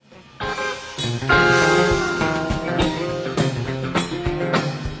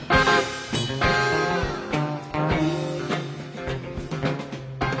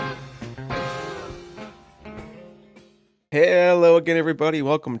again, everybody.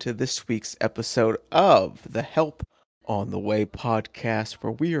 Welcome to this week's episode of the Help on the Way podcast,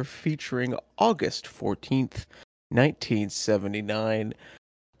 where we are featuring August 14th, 1979.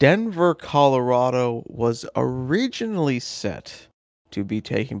 Denver, Colorado was originally set to be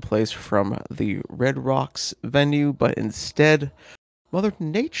taking place from the Red Rocks venue, but instead, Mother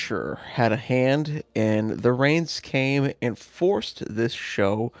Nature had a hand, and the rains came and forced this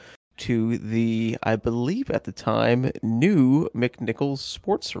show to the, I believe at the time, new McNichols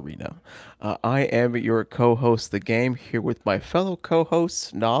Sports Arena. I am your co-host, The Game, here with my fellow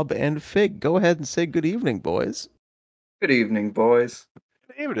co-hosts, Knob and Fig. Go ahead and say good evening, boys. Good evening, boys.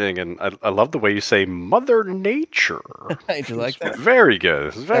 Good evening, and I love the way you say Mother Nature. Did you like that? Very good.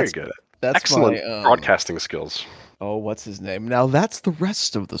 It's very That's- good. That's Excellent my broadcasting skills. oh, what's his name? Now that's the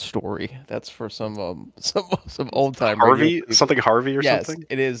rest of the story. That's for some old time Harvey, something Harvey or yes, something.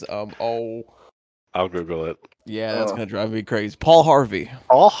 it is. I'll Google it. Yeah, that's gonna drive me crazy. Paul Harvey.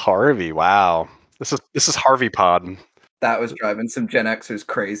 Paul Harvey. Wow, this is Harvey Pod. That was driving some Gen Xers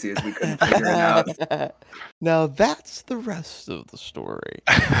crazy as we couldn't figure it out. Now that's the rest of the story.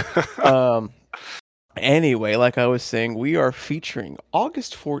 Anyway, like I was saying, we are featuring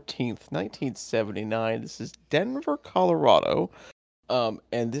August 14th, 1979. This is Denver, Colorado.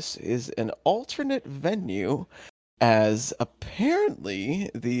 And this is an alternate venue, as apparently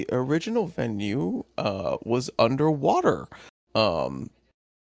the original venue was underwater.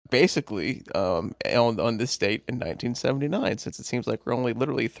 Basically, on this date in 1979, since it seems like we're only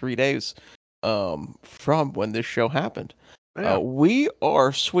literally 3 days from when this show happened. Yeah. We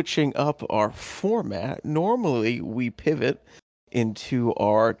are switching up our format. Normally, we pivot into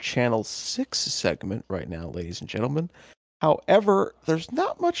our Channel 6 segment right now, ladies and gentlemen. However, there's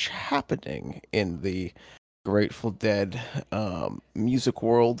not much happening in the Grateful Dead music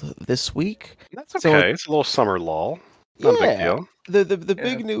world this week. That's okay. So, it's a little summer lull. Not a big deal. The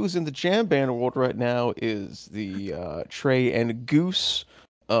big news in the jam band world right now is the Trey and Goose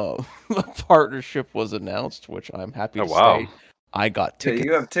partnership was announced, which I'm happy to say I got tickets.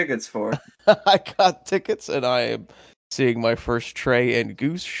 Yeah, you have tickets for. I got tickets, and I am seeing my first Trey and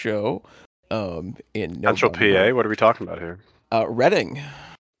Goose show in Central November. PA. What are we talking about here? Reading.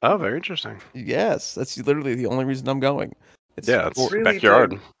 Oh, very interesting. Yes, that's literally the only rean I'm going. It's really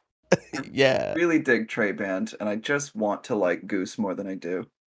backyard. Yeah. Really dig Trey Band, and I just want to like Goose more than I do.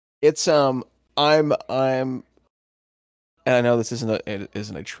 It's I'm and I know this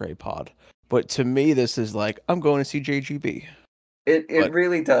isn't a Trey pod, but to me this is like I'm going to see JGB. It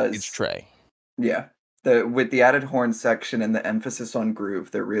really does. It's Trey. Yeah. With the added horn section and the emphasis on groove,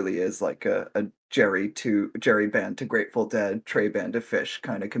 there really is like a Jerry Band to Grateful Dead, Trey Band to Fish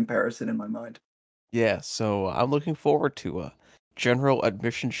kind of comparison in my mind. Yeah, so I'm looking forward to a general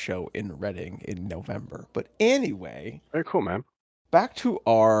admission show in Reading in November. But anyway, Very cool, man. back to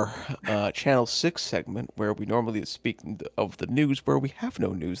our Channel 6 segment where we normally speak of the news, where we have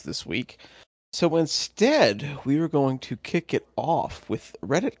no news this week. So instead, we are going to kick it off with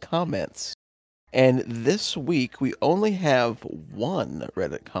Reddit comments. And this week, we only have one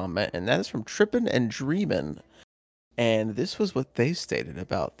Reddit comment, and that is from Trippin' and Dreamin'. And this was what they stated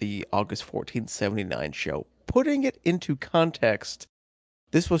about the August 14th, 79 show. Putting it into context,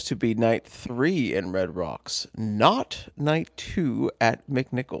 this was to be night 3 in Red Rocks, not night 2 at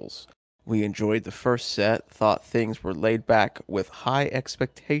McNichols. We enjoyed the first set, thought things were laid back with high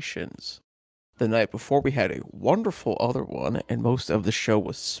expectations. The night before, we had a wonderful other one, and most of the show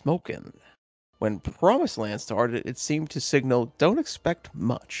was smokin'. When Promised Land started, it seemed to signal, don't expect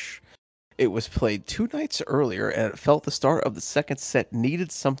much. It was played 2 nights earlier, and it felt the start of the second set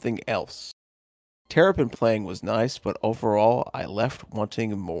needed something else. Terrapin playing was nice, but overall, I left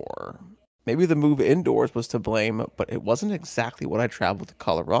wanting more. Maybe the move indoors was to blame, but it wasn't exactly what I traveled to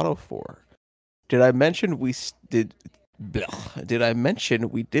Colorado for. Did I mention we did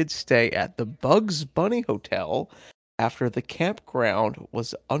stay at the Bugs Bunny Hotel after the campground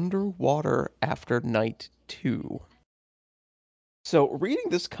was underwater after night 2? So reading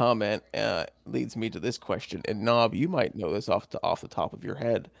this comment leads me to this question, and Knob, you might know this off the top of your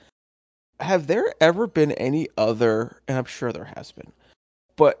head. Have there ever been any other, and I'm sure there has been,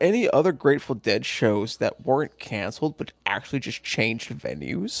 but any other Grateful Dead shows that weren't canceled but actually just changed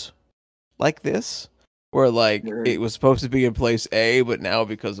venues like this? Where like it was supposed to be in place A, but now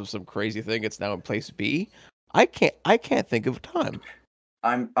because of some crazy thing, it's now in place B. I can't think of a time.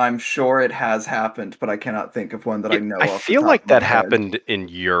 I'm sure it has happened, but I cannot think of one that I know. I feel like that happened in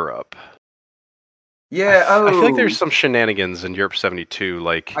Europe. Yeah, I feel like there's some shenanigans in Europe 72.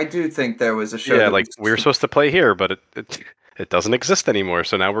 Like I do think there was a show. Yeah, like we were supposed to play here, but it doesn't exist anymore.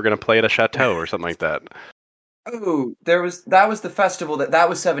 So now we're gonna play at a chateau or something like that. Oh, that was the festival that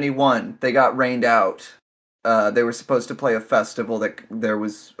was 71. They got rained out. They were supposed to play a festival that there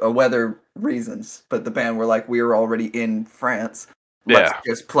was weather reasons, but the band were like, we were already in France. Let's Yeah.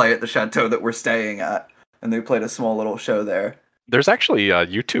 just play at the chateau that we're staying at, and they played a small little show there. There's actually a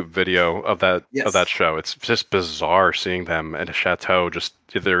YouTube video of that Yes, show. It's just bizarre seeing them at a chateau. Just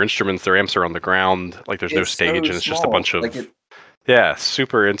their instruments, their amps are on the ground. Like there's no it's stage, so and it's just a small. bunch Like of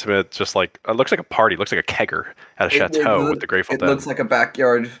super intimate. Just like it looks like a party. It looks like a kegger at a chateau with the Grateful it Dead. looks like a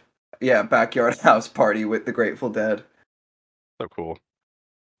backyard, backyard house party with the Grateful Dead. So cool.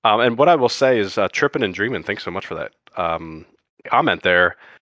 And what I will say is, tripping and dreaming. Thanks so much for that comment there.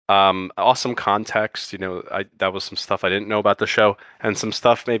 Awesome context. That was some stuff I didn't know about the show, and some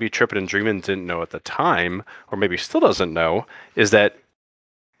stuff maybe Trippin' and Dreamin' didn't know at the time, or maybe still doesn't know, is that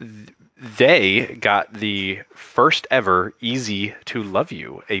they got the first ever "Easy to Love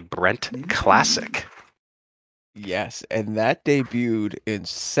You," a Brent classic. Yes, and that debuted in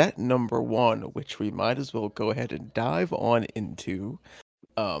set number 1, which we might as well go ahead and dive on into.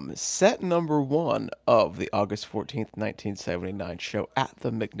 Set number 1 of the August 14th, 1979 show at the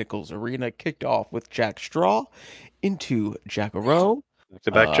McNichols Arena kicked off with Jack Straw into Jack-a-Roe,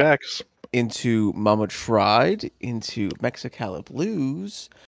 Back-to-back uh, jacks. into Mama Tried, into Mexicali Blues.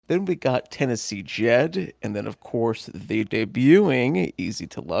 Then we got Tennessee Jed, and then of course the debuting Easy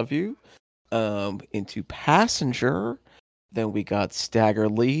to Love You. Into Passenger. Then we got Stagger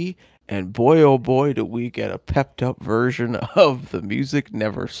Lee, and boy oh boy do we get a pepped up version of The Music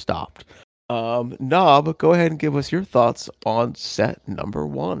Never Stopped. Knob, go ahead and give us your thoughts on set number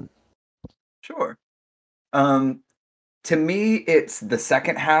 1. Sure. To me, it's the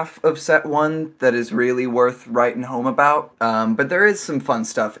second half of set 1 that is really worth writing home about. But there is some fun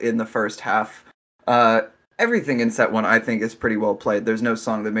stuff in the first half. Uh, Everything in set 1 I think is pretty well played. There's no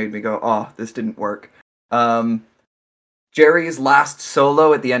song that made me go, "Oh, this didn't work." Um, Jerry's last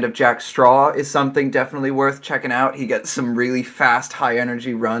solo at the end of Jack Straw is something definitely worth checking out. He gets some really fast, high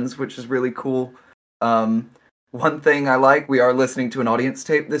energy runs, which is really cool. Um, One thing I like, we are listening to an audience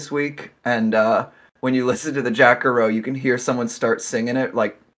tape this week, and when you listen to the Jack-a-Roe, you can hear someone start singing it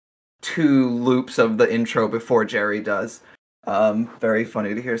like 2 loops of the intro before Jerry does. Very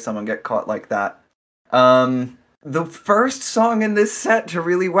funny to hear someone get caught like that. The first song in this set to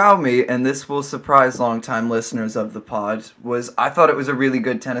really wow me, and this will surprise longtime listeners of the pod, was I thought it was a really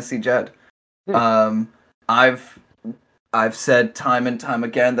good Tennessee Jed. Hmm. I've said time and time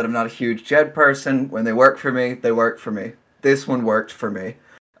again that I'm not a huge Jed person. When they work for me, they work for me. This one worked for me.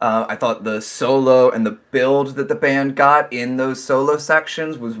 I thought the solo and the build that the band got in those solo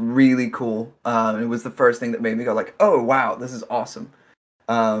sections was really cool. It was the first thing that made me go like, "Oh wow, this is awesome."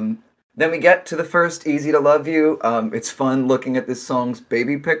 Then we get to the first "Easy to Love You." It's fun looking at this song's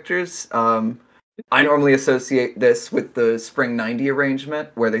baby pictures. I normally associate this with the Spring '90 arrangement,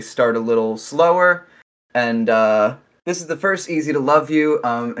 where they start a little slower, and this is the first "Easy to Love You,"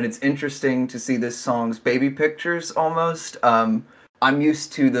 and it's interesting to see this song's baby pictures almost. I'm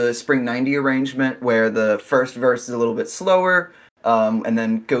used to the Spring '90 arrangement, where the first verse is a little bit slower, and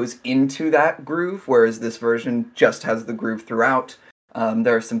then goes into that groove, whereas this version just has the groove throughout.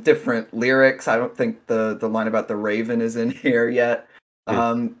 There are some different lyrics. I don't think the line about the raven is in here yet.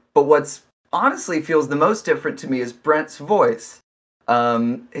 But what's honestly feels the most different to me is Brent's voice.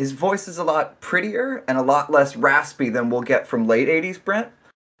 His voice is a lot prettier and a lot less raspy than we'll get from late 80s Brent.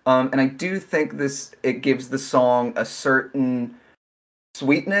 And I do think it gives the song a certain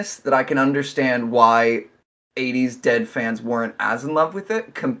sweetness that I can understand why 80s Dead fans weren't as in love with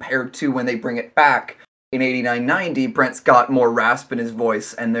it compared to when they bring it back in 89-90. Brent's got more rasp in his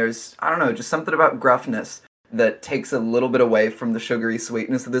voice, and there's, I don't know, just something about gruffness that takes a little bit away from the sugary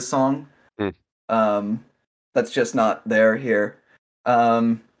sweetness of this song. That's just not there here.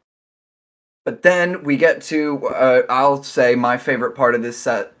 But then we get to, I'll say my favorite part of this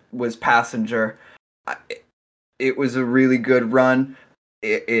set was Passenger. It was a really good run.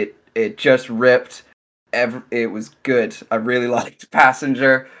 It just ripped. It was good. I really liked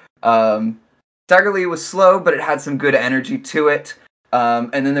Passenger. Stagger Lee was slow, but it had some good energy to it.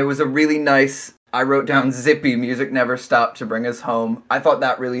 And then there was a really nice, I wrote down zippy, Music Never Stopped to bring us home. I thought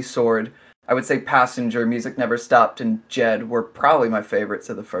that really soared. I would say Passenger, Music Never Stopped, and Jed were probably my favorites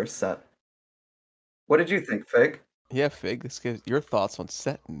of the first set. What did you think, Fig? Yeah, Fig, let's get your thoughts on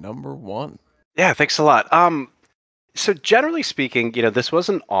set number 1. Yeah, thanks a lot. So generally speaking, this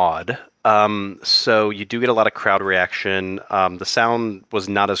wasn't odd. So you do get a lot of crowd reaction. The sound was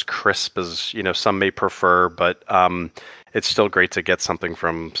not as crisp as, some may prefer, but it's still great to get something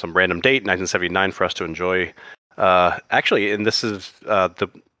from some random date, 1979, for us to enjoy. Actually, and this is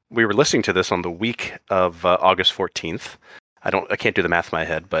we were listening to this on the week of August 14th. I can't do the math in my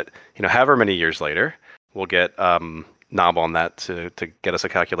head, but however many years later, we'll get Knob on that to get us a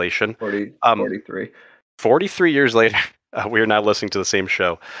calculation. 43. 43 years later, we are now listening to the same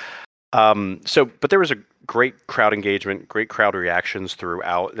show. But there was a great crowd engagement, great crowd reactions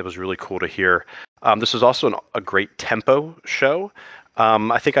throughout. It was really cool to hear. This was also a great tempo show.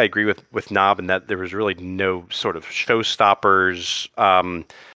 I think I agree with Knob in that there was really no sort of showstoppers,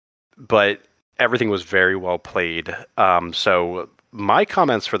 but everything was very well played. So my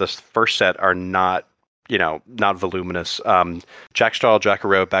comments for this first set are not voluminous. Jack Straw,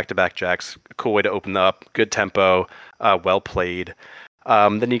 Jack-a-Roe, back-to-back jacks, cool way to open up, good tempo, well played.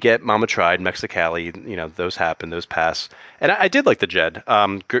 Then you get Mama Tried, Mexicali, those happen, those pass. And I did like the Jed.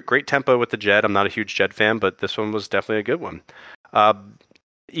 Great tempo with the Jed. I'm not a huge Jed fan, but this one was definitely a good one.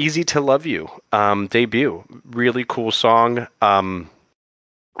 Easy to Love You, debut. Really cool song.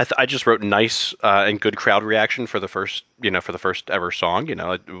 I just wrote nice and good crowd reaction for the first ever song. It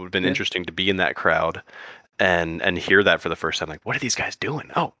would have been interesting to be in that crowd and hear that for the first time. Like, what are these guys doing?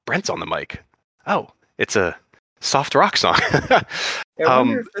 Oh, Brent's on the mic. Oh, it's a soft rock song. I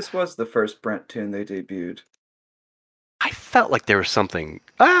wonder if this was the first Brent tune they debuted. I felt like there was something.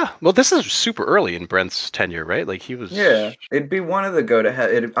 Well, this is super early in Brent's tenure, right? Like he was. Yeah, it'd be one of the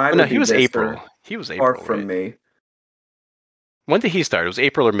go-to-head. No, he was April. He was April. Far from me. When did he start? It was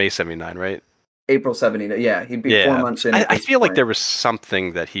April or May '79, right? April '79. Yeah, he'd be 4 months in. I feel like there was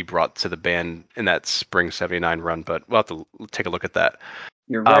something that he brought to the band in that spring '79 run, but we'll have to take a look at that.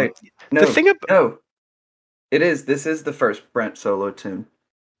 You're right. No, it is. This is the first Brent solo tune.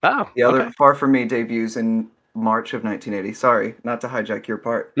 Oh, the other Far From Me debuts in March of 1980. Sorry, not to hijack your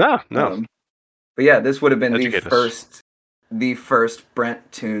part. No. But yeah, this would have been the first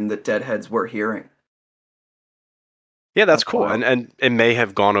Brent tune that Deadheads were hearing. Yeah, that's cool, and it may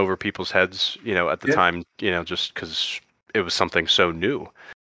have gone over people's heads, at the time, just because it was something so new.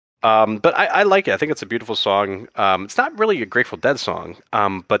 But I like it. I think it's a beautiful song. It's not really a Grateful Dead song,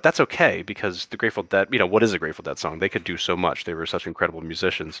 but that's okay because the Grateful Dead, what is a Grateful Dead song? They could do so much. They were such incredible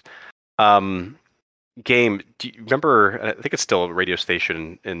musicians. Game, do you remember? I think it's still a radio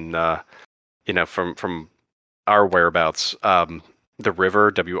station in, from our whereabouts. The River,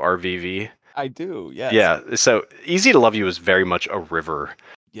 WRVV. I do, yes. Yeah, so Easy to Love You is very much a river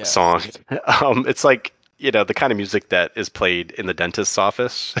song. It's like, the kind of music that is played in the dentist's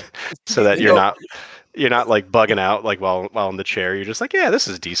office so that you're not like bugging out like while in the chair. You're just like, yeah, this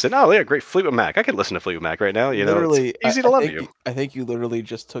is decent. Oh, yeah, great. Fleetwood Mac. I could listen to Fleetwood Mac right now. Literally, it's Easy to Love You. I think you literally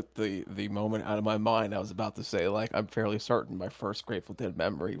just took the moment out of my mind. I was about to say, like, I'm fairly certain my first Grateful Dead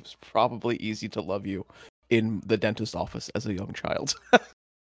memory was probably Easy to Love You in the dentist office as a young child.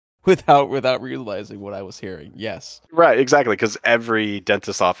 Without realizing what I was hearing. Yes. Right, exactly, because every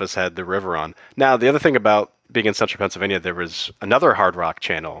dentist office had the river on. Now, the other thing about being in central Pennsylvania, there was another hard rock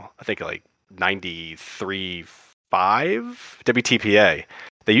channel, I think like 93.5 WTPA.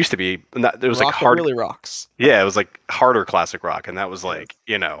 They used to be, it was like hard. Really rocks. Yeah, it was like harder classic rock, and that was like,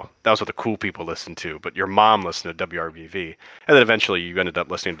 that was what the cool people listened to. But your mom listened to WRVV, and then eventually you ended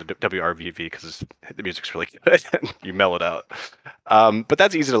up listening to WRVV because the music's really good. And you mellow it out. But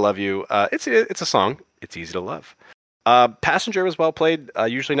that's Easy to Love You. It's a song. It's easy to love. Passenger was well played.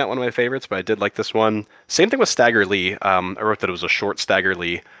 Usually not one of my favorites, but I did like this one. Same thing with Stagger Lee. I wrote that it was a short Stagger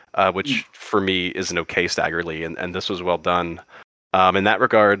Lee, which for me is an okay Stagger Lee, and this was well done. In that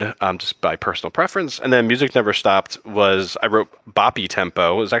regard, just by personal preference. And then Music Never Stopped I wrote boppy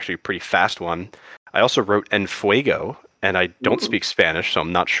tempo. It was actually a pretty fast one. I also wrote En Fuego, and I don't speak Spanish, so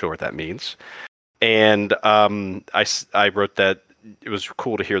I'm not sure what that means. And I wrote that it was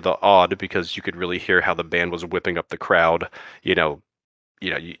cool to hear the odd because you could really hear how the band was whipping up the crowd,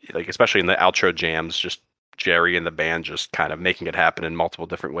 like especially in the outro jams, just Jerry and the band just kind of making it happen in multiple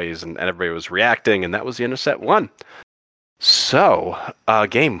different ways, and everybody was reacting, and that was the end of set one. So,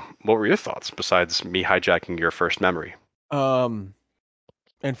 Game, what were your thoughts besides me hijacking your first memory? And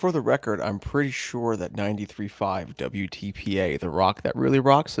for the record, I'm pretty sure that 93.5 WTPA, the rock that really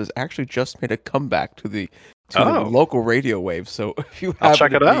rocks, has actually just made a comeback to the local radio waves. So if you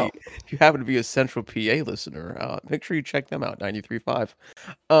happen to be a Central PA listener, make sure you check them out. 93.5.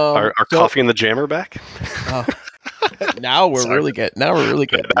 Are Coffee and the Jammer back? Now we're really getting.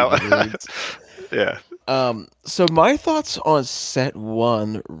 Yeah. So my thoughts on set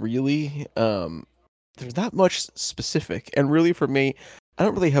one really, there's not much specific, and really for me, I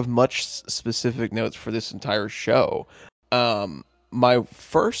don't really have much specific notes for this entire show. My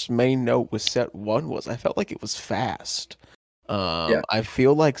first main note with set one was I felt like it was fast. I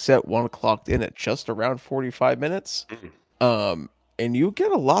feel like set one clocked in at just around 45 minutes. and you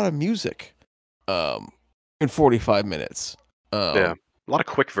get a lot of music in 45 minutes. Yeah, a lot of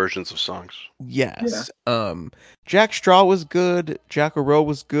quick versions of songs. Yeah. Yes. Jack Straw was good. Jack-a-Roe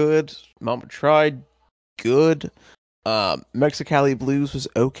was good. Mama Tried, good. Mexicali Blues was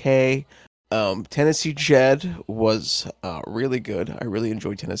okay. Tennessee Jed was really good. I really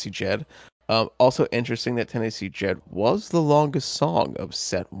enjoyed Tennessee Jed. Also interesting that Tennessee Jed was the longest song of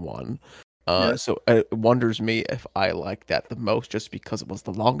set one. Yeah. So it wonders me if I like that the most just because it was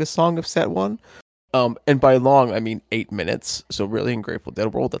the longest song of set one. And by long I mean 8 minutes. So really in Grateful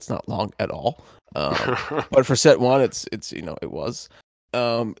Dead world, that's not long at all. But for set one, it's it was.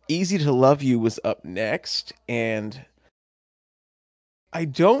 Easy to Love You was up next, and I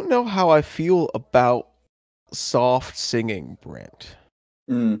don't know how I feel about soft singing, Brent.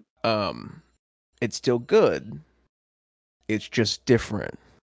 Mm. Um, it's still good. It's just different.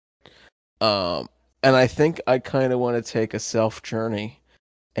 Um, and I think I kind of want to take a self journey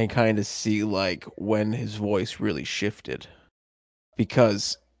and kind of see like when his voice really shifted.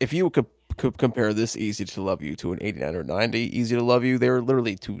 Because if you could compare this Easy to Love You to an 89 or 90 Easy to Love You, they're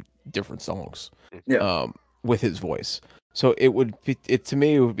literally two different songs. Yeah. With his voice. So it would be to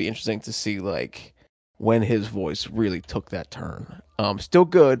me it would be interesting to see like when his voice really took that turn. Still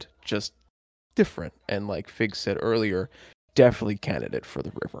good, just different. And like Fig said earlier, definitely candidate for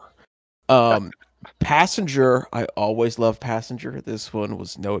the river. Um, Passenger, I always love Passenger. This one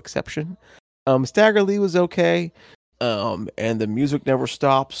was no exception. Stagger Lee was okay. And the music never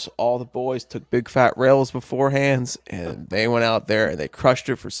stops. All the boys took big fat rails beforehand, and they went out there and they crushed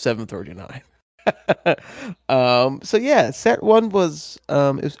it for 739. So yeah, set one was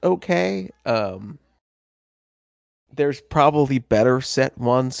it was okay. There's probably better set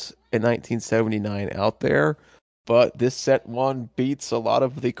ones in 1979 out there, but this set one beats a lot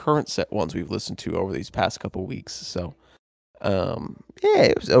of the current set ones we've listened to over these past couple weeks. So yeah,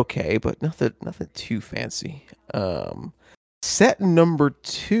 it was okay, but nothing too fancy. Set number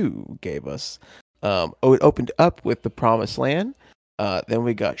two gave us it opened up with The Promised Land. Then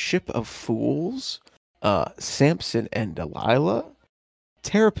we got Ship of Fools, Samson and Delilah,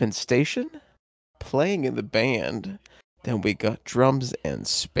 Terrapin Station, Playing in the Band. Then we got Drums and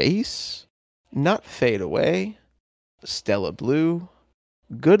Space, Not Fade Away, Stella Blue,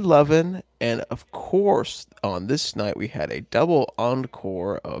 Good Lovin', and of course, on this night we had a double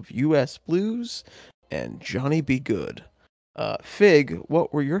encore of U.S. Blues and Johnny B. Good. Fig,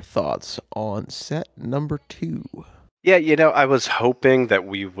 what were your thoughts on set number two? Yeah, I was hoping that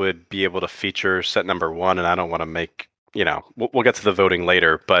we would be able to feature set number one, and I don't want to make, we'll get to the voting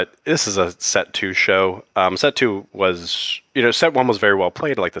later, but this is a set two show. Set two was, set one was very well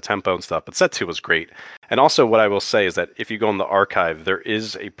played, like the tempo and stuff, but set two was great. And also, what I will say is that if you go in the archive, there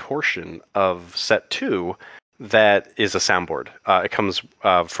is a portion of set two that is a soundboard. It comes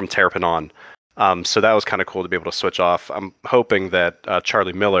from Terrapin on. So that was kind of cool to be able to switch off. I'm hoping that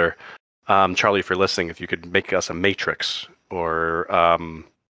Charlie Miller. Charlie, if you're listening, if you could make us a Matrix or,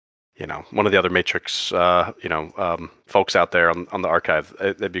 one of the other Matrix, folks out there on the archive,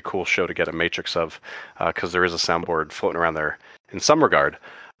 it'd be a cool show to get a Matrix of, because there is a soundboard floating around there in some regard.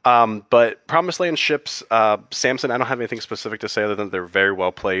 But Promised Land ships, Samson, I don't have anything specific to say other than they're very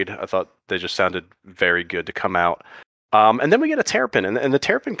well played. I thought they just sounded very good to come out. And then we get a Terrapin, and the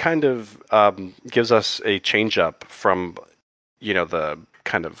Terrapin kind of gives us a change up from, the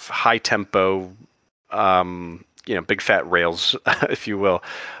kind of high tempo, big fat rails, if you will,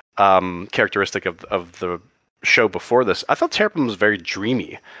 characteristic of the show before this. I thought Terrapin was very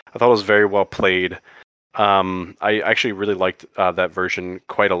dreamy. I thought it was very well played. I actually really liked that version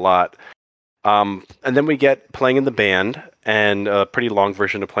quite a lot. And then we get Playing in the Band, and a pretty long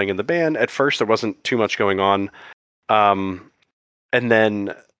version of Playing in the Band. At first, there wasn't too much going on. And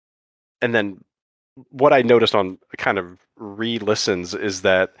then what I noticed on kind of re-listens is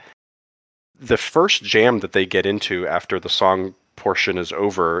that the first jam that they get into after the song portion is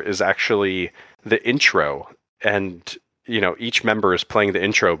over is actually the intro, and each member is playing the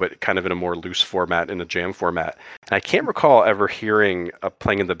intro but kind of in a more loose format, in a jam format. And I can't recall ever hearing a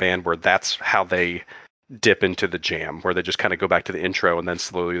Playing in the Band where that's how they dip into the jam, where they just kind of go back to the intro and then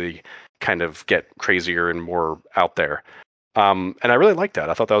slowly kind of get crazier and more out there. And I really liked that.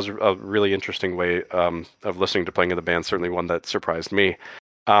 I thought that was a really interesting way of listening to Playing in the Band, certainly one that surprised me.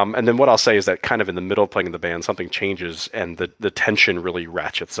 And then what I'll say is that kind of in the middle of Playing in the Band, something changes and the tension really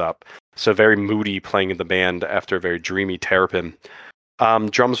ratchets up. So very moody Playing in the Band after a very dreamy Terrapin.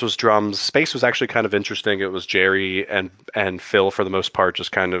 Drums was drums. Space was actually kind of interesting. It was Jerry and Phil for the most part,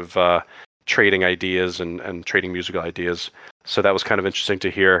 just kind of trading ideas and trading musical ideas. So that was kind of interesting to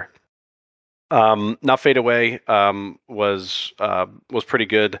hear. Not Fade Away was pretty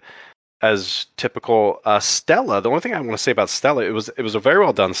good as typical. Stella. The only thing I want to say about Stella, it was a very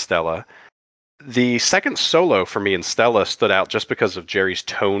well done Stella. The second solo for me in Stella stood out just because of Jerry's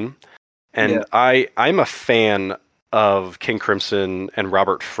tone, Yeah. and I'm a fan of King Crimson and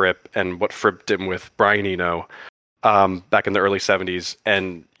Robert Fripp and what Fripp did with Brian Eno back in the early '70s,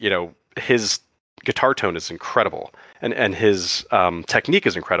 and his guitar tone is incredible, and his technique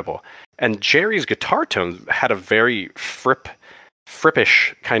is incredible. And Jerry's guitar tone had a very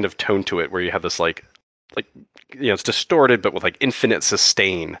frippish kind of tone to it, where you have this like it's distorted, but with like infinite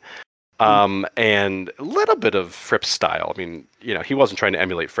sustain. And a little bit of Fripp style. I mean, he wasn't trying to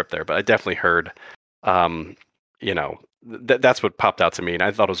emulate Fripp there, but I definitely heard, that's what popped out to me, and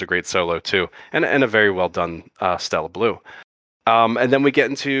I thought it was a great solo too, and a very well done Stella Blue. And then we get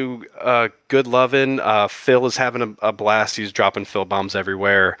into Good Lovin'. Phil is having a blast. He's dropping Phil bombs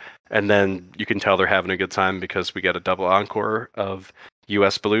everywhere, and then you can tell they're having a good time because we get a double encore of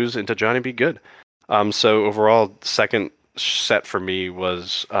U.S. Blues into Johnny B. Good. So overall, second set for me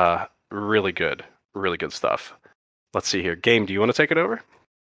was really good stuff. Let's see here. Game, do you want to take it over?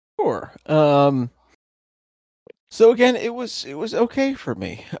 Sure. So again, it was okay for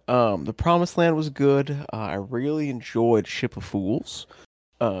me. The Promised Land was good. I really enjoyed Ship of Fools.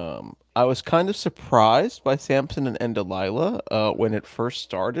 I was kind of surprised by Samson and Delilah. When it first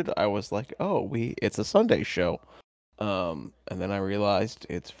started, I was like, "Oh, it's a Sunday show." And then I realized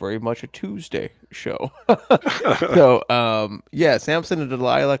it's very much a Tuesday show. So, yeah, Samson and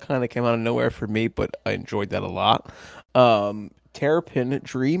Delilah kind of came out of nowhere for me, but I enjoyed that a lot. Terrapin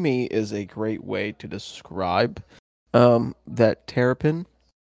Dreamy is a great way to describe that Terrapin.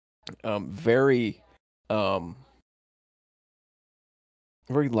 Very um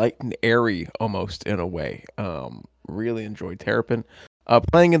very light and airy almost in a way. Really enjoyed Terrapin.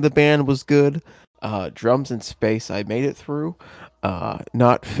 Playing in the band was good. Drums in Space I made it through.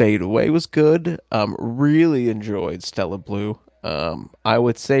 Not Fade Away was good. Really enjoyed Stella Blue. I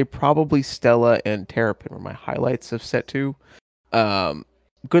would say probably Stella and Terrapin were my highlights of set two.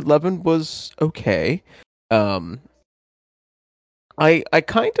 Good Lovin' was okay. Um, I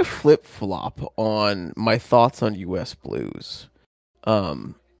kind of flip flop on my thoughts on U.S. Blues.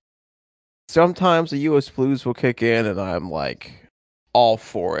 Um, Sometimes the U.S. Blues will kick in, and I'm like all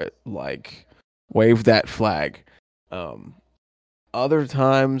for it, like wave that flag. Um, Other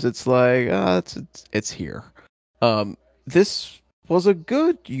times it's like it's here. This was a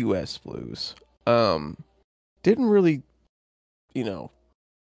good U.S. Blues. Um, didn't really, you know,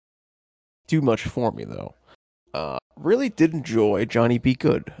 do much for me though. Really did enjoy Johnny Be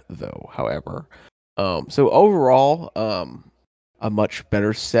Good though. However, so overall, a much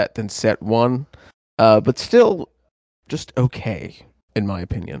better set than set one. But still just okay in my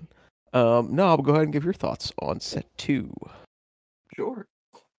opinion. No, I'll go ahead and give your thoughts on set two. Sure.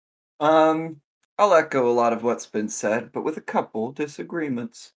 Um, I'll echo a lot of what's been said, but with a couple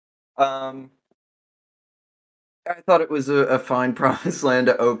disagreements. Um, I thought it was a fine Promised Land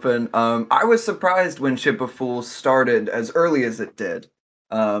to open. I was surprised when Ship of Fools started as early as it did.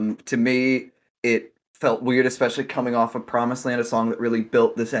 To me, it felt weird, especially coming off of Promised Land, a song that really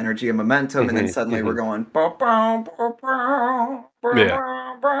built this energy and momentum, and then Hmm. suddenly we're Hmm. going. "Bow, bow, bow, bow, bow, Yeah.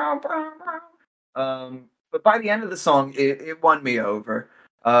 bow, bow, bow, bow." But by the end of the song, it won me over.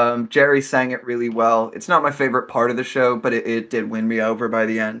 Jerry sang it really well. It's not my favorite part of the show, but it did win me over by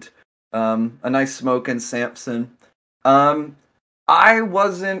the end. A nice smoke and Samson. Um, I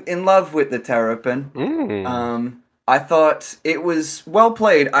wasn't in love with the Terrapin. Mm. I thought it was well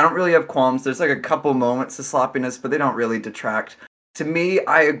played. I don't really have qualms. There's like a couple moments of sloppiness, but they don't really detract. To me,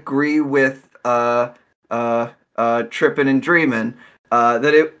 I agree with Trippin' and Dreamin'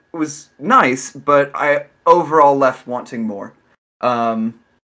 that it was nice, but I overall left wanting more. Um,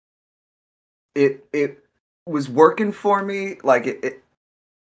 it was working for me. Like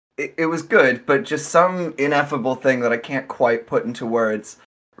it was good, but just some ineffable thing that I can't quite put into words.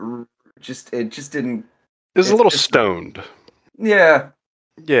 It just didn't. It was a It little just stoned. yeah.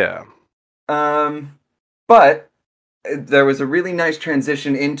 Yeah. But there was a really nice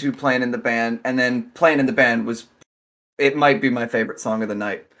transition into Playin in the Band, and then Playin in the Band was it might be my favorite song of the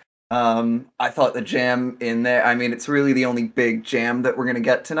night. I thought the jam in there. I mean, it's really the only big jam that we're gonna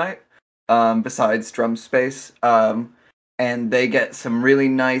get tonight, besides Drum Space. And they get some really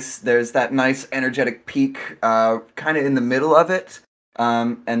nice. There's that nice energetic peak, kind of in the middle of it,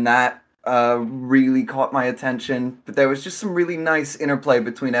 and that really caught my attention. But there was just some really nice interplay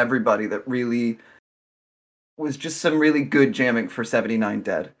between everybody that really was just some really good jamming for 79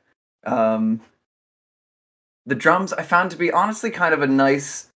 Dead. Um, the drums I found to be honestly kind of a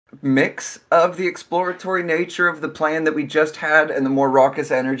nice mix of the exploratory nature of the plan that we just had and the more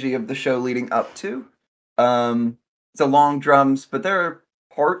raucous energy of the show leading up to. It's a long drums, but there are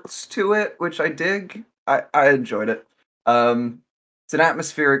parts to it which I dig. I enjoyed it. It's an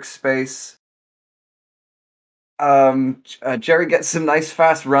atmospheric space. Jerry gets some nice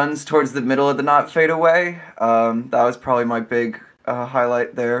fast runs towards the middle of the Not Fade Away. That was probably my big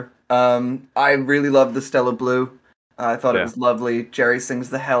highlight there. I really loved the Stella Blue. I thought it Yeah. was lovely. Jerry sings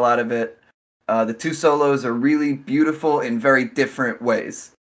the hell out of it. The two solos are really beautiful in very different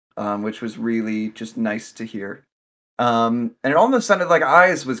ways, which was really just nice to hear. And it almost sounded like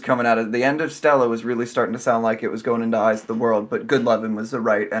Eyes was coming out of the end of Stella was really starting to sound like it was going into Eyes of the World, but Good Lovin' was the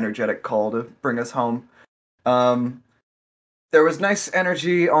right energetic call to bring us home. There was nice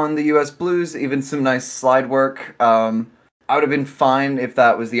energy on the US Blues, even some nice slide work. I would have been fine if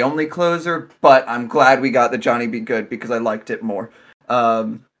that was the only closer, but I'm glad we got the Johnny Be Good because I liked it more.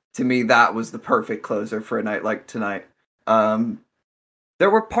 To me, that was the perfect closer for a night like tonight. There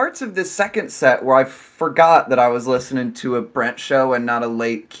were parts of this second set where I forgot that I was listening to a Brent show and not a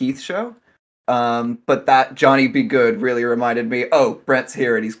late Keith show. But that Johnny Be Good really reminded me, oh, Brent's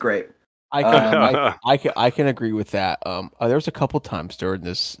here and he's great. I can agree with that. There was a couple times during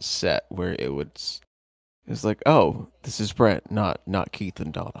this set where it was like, oh, this is Brent, not Keith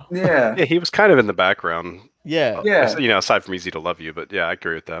and Donna. Yeah. Yeah, he was kind of in the background. Yeah. Yeah. Aside from Easy to Love You, but yeah, I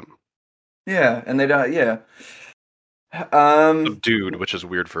agree with that. Yeah, and they don't. Yeah. Dude, which is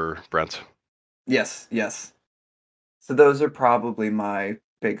weird for Brent. Yes. Yes. So those are probably my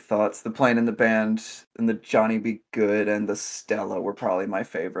big thoughts. The Playin in the Band and the Johnny Be Good and the Stella were probably my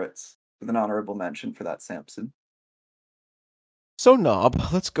favorites. With an honorable mention for that Samson. So Knob,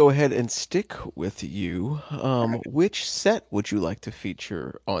 let's go ahead and stick with you. Which set would you like to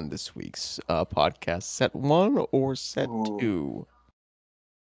feature on this week's podcast? Set 1 or set Ooh. 2?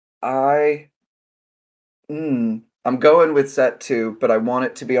 I'm going with set 2, but I want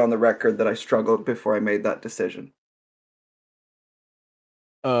it to be on the record that I struggled before I made that decision.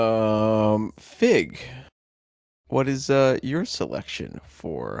 Fig, what is your selection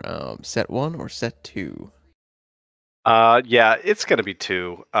for set 1 or set 2? Yeah, it's gonna be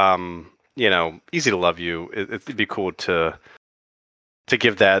 2. Easy to Love You. It'd be cool to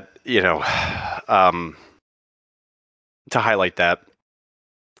give that, to highlight that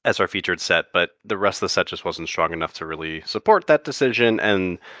as our featured set, but the rest of the set just wasn't strong enough to really support that decision,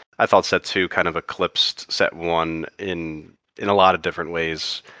 and I thought set 2 kind of eclipsed set 1 in a lot of different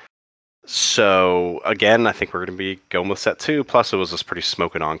ways. So again, I think we're going to be going with set 2. Plus, it was this pretty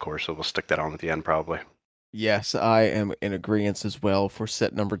smoking encore, so we'll stick that on at the end probably. Yes, I am in agreement as well for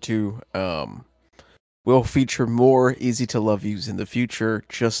set number 2. We'll feature more Easy to Love Yous in the future,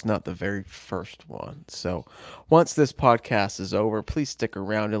 just not the very first one. So once this podcast is over, please stick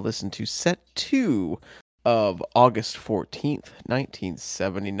around and listen to set 2 of August 14th,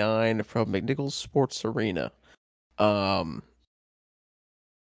 1979 from McNichols Sports Arena.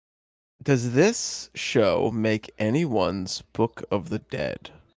 Does this show make anyone's Book of the Dead?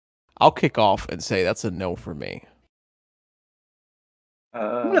 I'll kick off and say that's a no for me.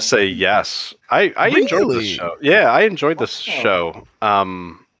 I'm gonna say yes. I enjoyed this Really? show. Yeah, I enjoyed this Wow.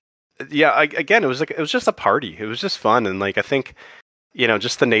 show. Again, it was just a party. It was just fun, and like I think,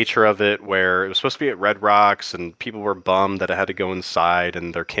 just the nature of it, where it was supposed to be at Red Rocks, and people were bummed that it had to go inside,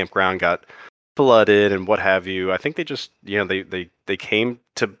 and their campground got flooded and what have you. I think they just, they came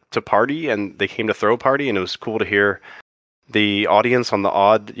to party, and they came to throw a party, and it was cool to hear the audience on the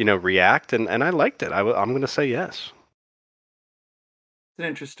odd, react, and I liked it. I'm gonna say yes. It's an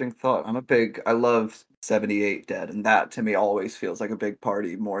interesting thought. I love 78 Dead, and that to me always feels like a big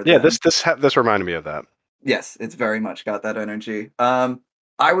party more Yeah, than. this reminded me of that. Yes, it's very much got that energy.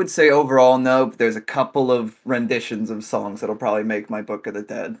 I would say overall no, but there's a couple of renditions of songs that'll probably make my Book of the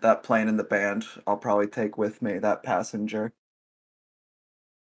Dead. That Playin in the Band, I'll probably take with me. That Passenger.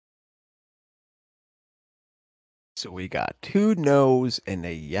 So we got 2 no's and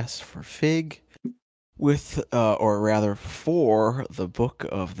a yes for Fig, with, or rather, for the Book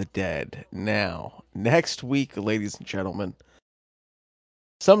of the Dead. Now, next week, ladies and gentlemen,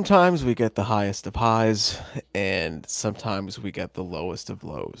 sometimes we get the highest of highs, and sometimes we get the lowest of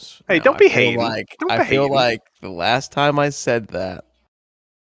lows. Hey, Now, don't be hating. Don't I be feel hating. like the last time I said that,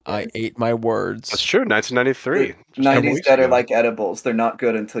 I ate my words. That's true. 1993. The Just a couple 90s weeks Dead are ago. like edibles. They're not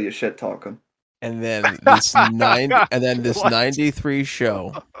good until you shit talk them. And then this 93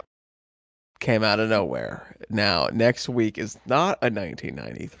 show came out of nowhere. Now, next week is not a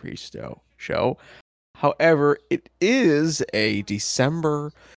 1993 show. However, it is a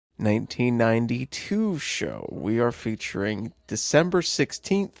December 1992 show. We are featuring December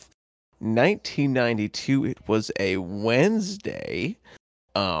 16th, 1992. It was a Wednesday.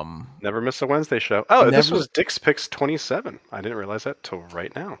 Never miss a Wednesday show. Oh, this Never- was Dick's Picks 27. I didn't realize that till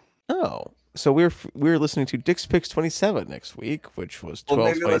right now. Oh, so we're listening to Dick's Picks 27 next week, which was Well,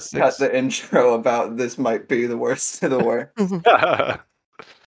 maybe let's 1226. cut the intro about this might be the worst of the worst.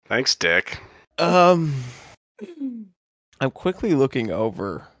 Thanks, Dick. I'm quickly looking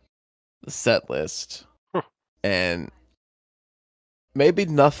over the set list, and maybe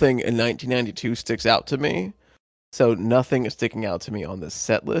nothing in 1992 sticks out to me. So nothing is sticking out to me on this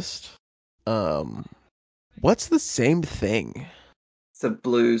set list. What's the same thing? It's a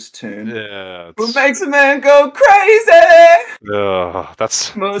blues tune. Yeah. What makes a man go crazy?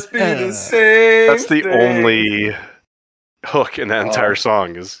 That's Must be the same. that's the thing. only hook in that entire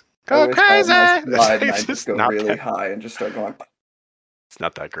song is I go wish I had my crazy. slide and I It's just just go not really that- high and just start going. It's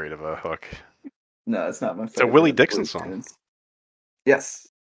not that great of a hook. No, it's not my favorite. It's a Willie of the Dixon blues song. tunes. Yes.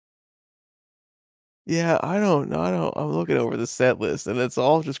 Yeah, I don't know. I'm looking over the set list, and it's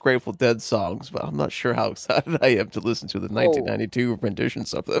all just Grateful Dead songs, but I'm not sure how excited I am to listen to the 1992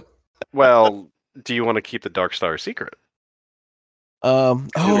 renditions of them. Well, do you want to keep the Dark Star a secret? Do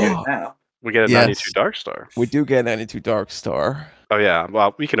it now. We get a Yes. 92 Dark Star. We do get 92 Dark Star. Oh yeah.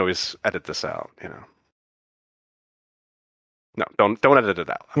 Well, we can always edit this out. No, don't edit it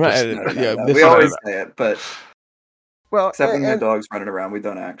out. Right, Just- edit- No, yeah, no. this We is- always say it, but Well, except when the and, dog's running around, we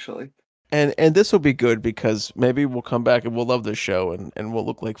don't actually. and this will be good because maybe we'll come back and we'll love this show and we'll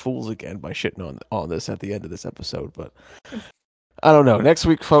look like fools again by shitting on this at the end of this episode. But I don't know. Next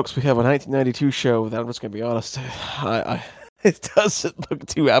week, folks, we have a 1992 show that I'm just gonna be honest. It doesn't look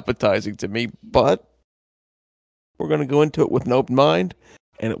too appetizing to me, but we're gonna go into it with an open mind.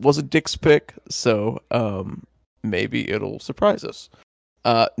 And it was a Dick's pick, so maybe it'll surprise us.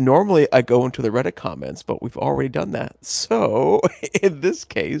 Normally I go into the Reddit comments, but we've already done that. So in this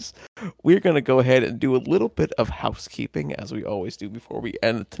case, we're going to go ahead and do a little bit of housekeeping as we always do before we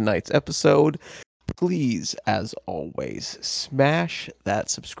end tonight's episode. Please, as always, smash that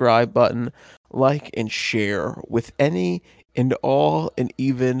subscribe button, like and share with any and all and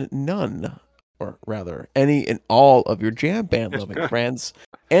even none, or rather, any and all of your jam band loving friends,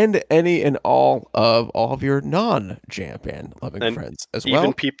 and any and all of your non-jam band loving And friends as Even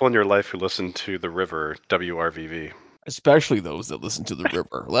well. people in your life who listen to the River WRVV. Especially those that listen to the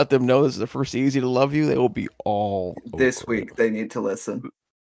River. Let them know this is the first Easy to Love You. They will be all This over week, it. they need to listen.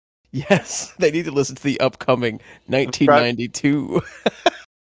 Yes, they need to listen to the upcoming 1992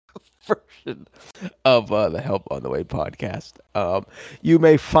 version of the Help on the Way podcast. You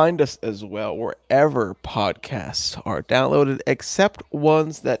may find us as well wherever podcasts are downloaded, except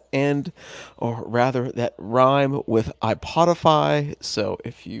ones that end, or rather that rhyme with iPodify. So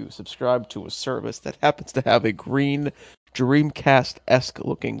if you subscribe to a service that happens to have a green Dreamcast-esque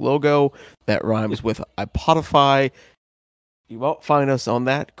looking logo that rhymes with iPodify, you won't find us on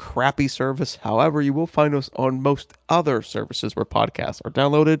that crappy service. However, you will find us on most other services where podcasts are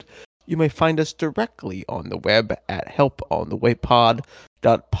downloaded. You may find us directly on the web at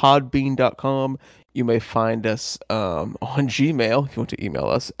helponthewaypod.podbean.com. You may find us on Gmail if you want to email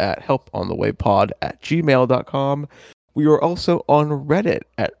us at helponthewaypod@gmail.com. We are also on Reddit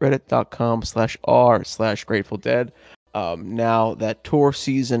at reddit.com/r/Grateful Dead. Now that tour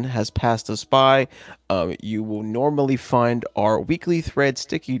season has passed us by, you will normally find our weekly thread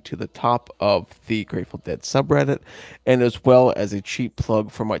sticky to the top of the Grateful Dead subreddit, and as well as a cheap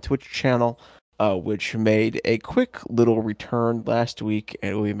plug for my Twitch channel, which made a quick little return last week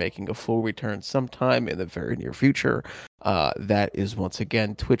and will be making a full return sometime in the very near future. That is once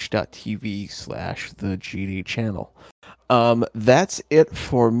again twitch.tv/the GD channel. That's it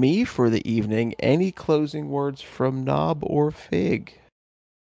for me for the evening. Any closing words from Knob or Fig?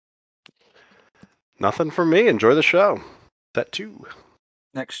 Nothing from me. Enjoy the show. Set 2.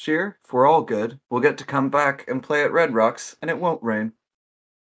 Next year, if we're all good, we'll get to come back and play at Red Rocks, and it won't rain.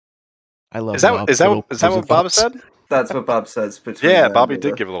 I love Is that Bob's is that little is that what closing Bob thoughts. said? That's what Bob says between. Yeah, the Bobby end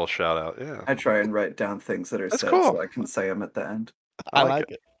did of give a little shout out. Yeah, I try and write down things that are That's said cool. so I can say them at the end. I like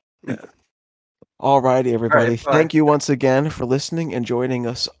it. Alrighty, everybody. All right, bye. Thank you once again for listening and joining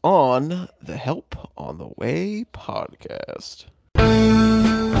us on the Help on the Way podcast.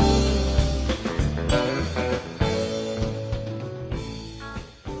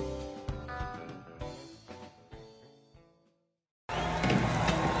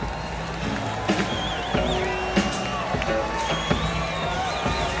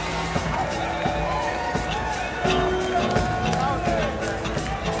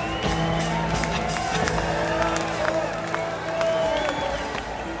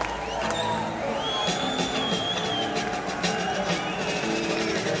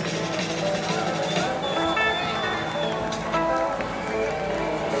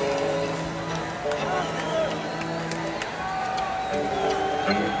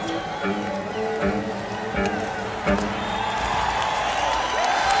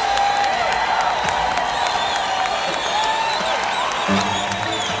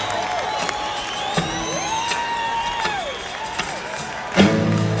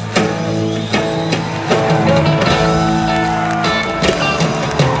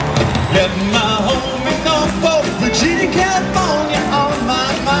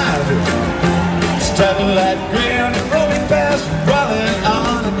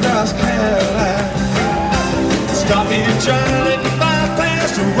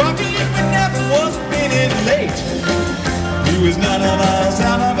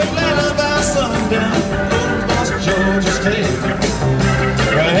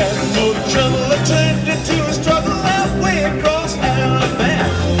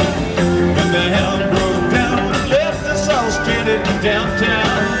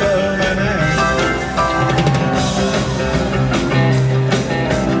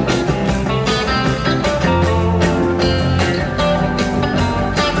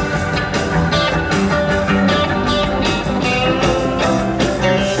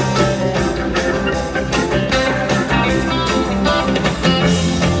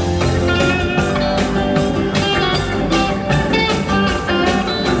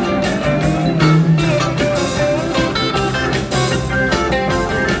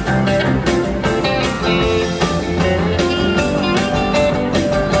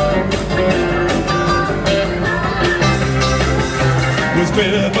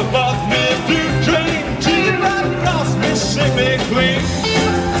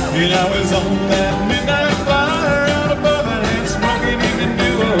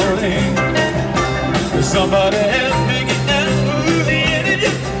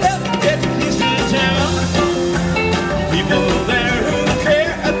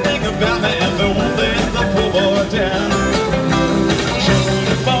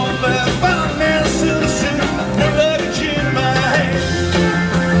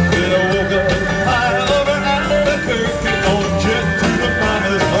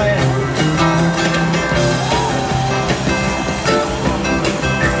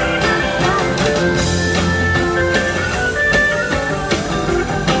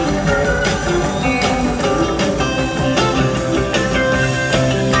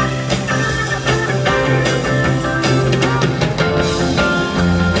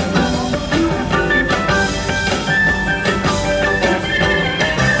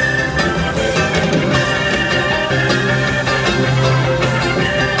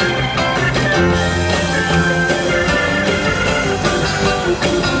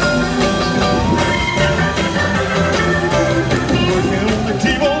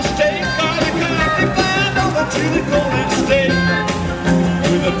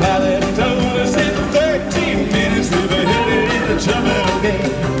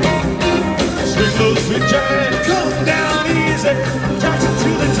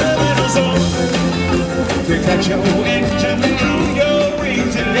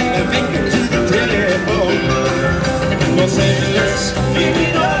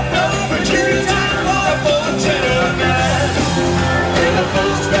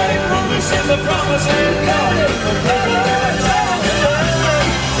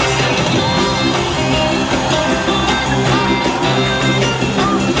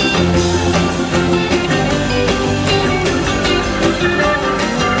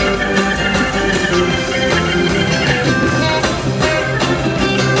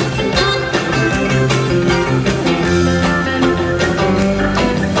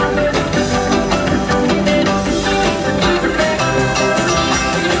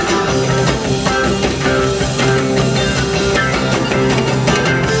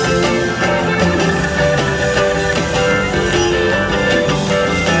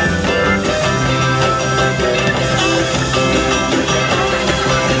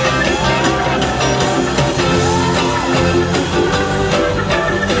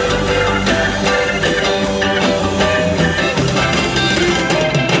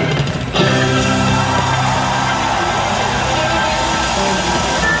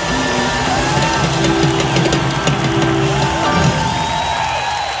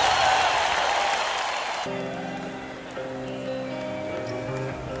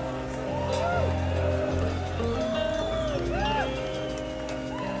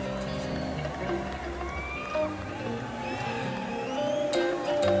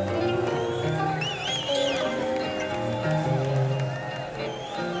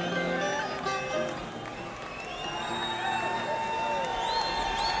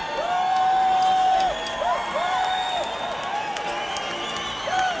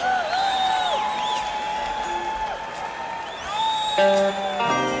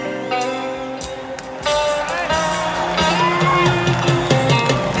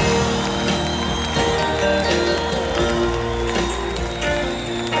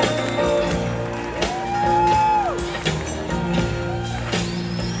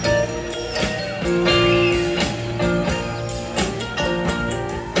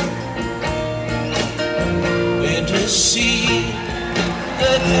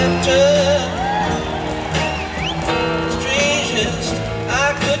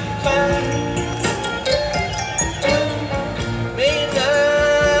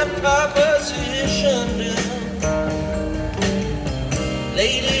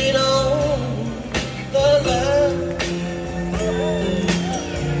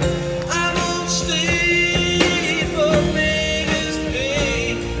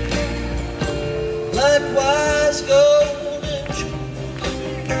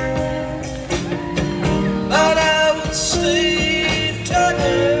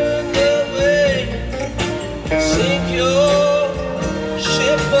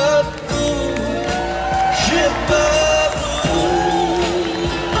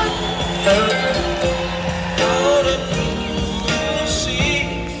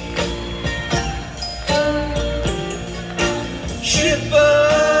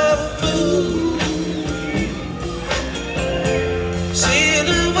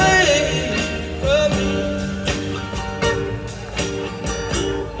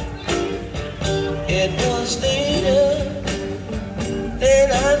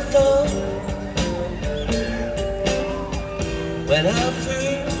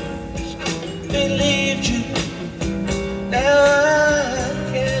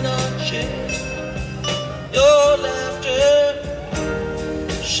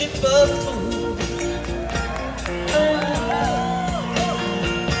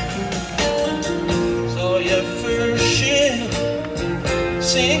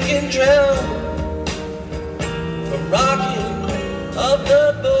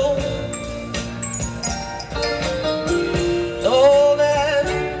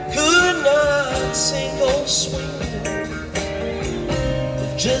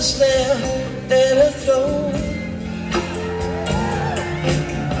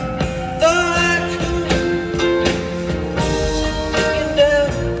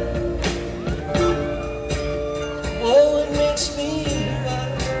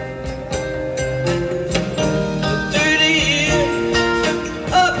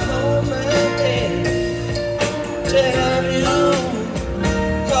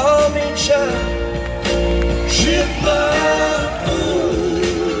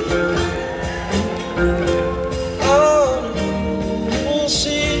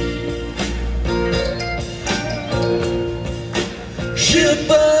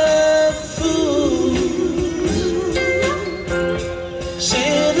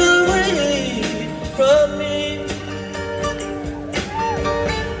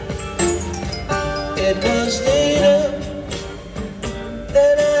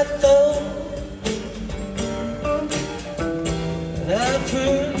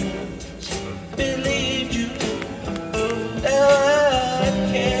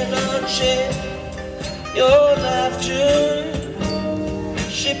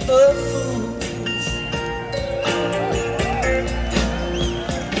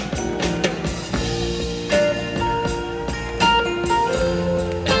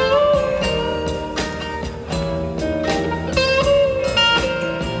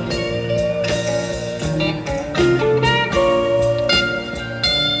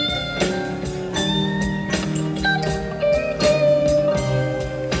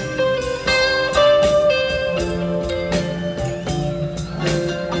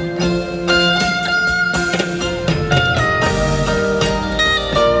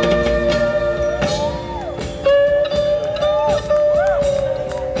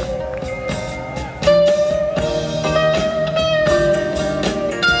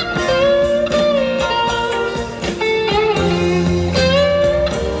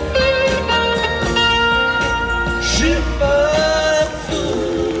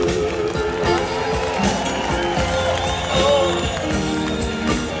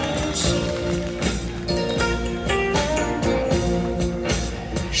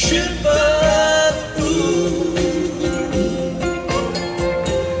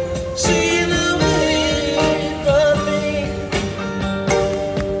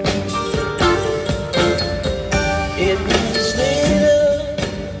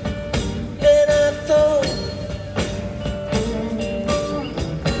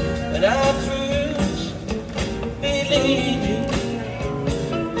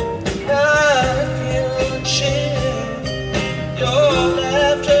 Your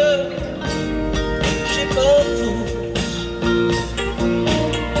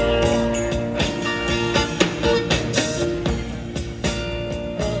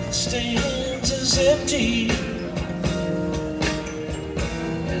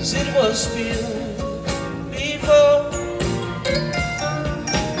as it was built before.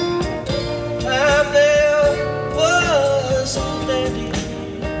 Time there was plenty,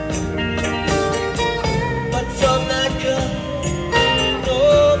 but from that gun no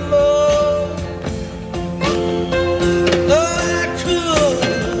more. Though I could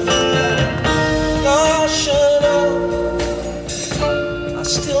caution up, I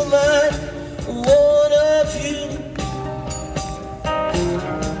still might warn of you.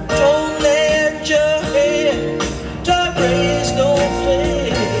 Don't let your head to raise no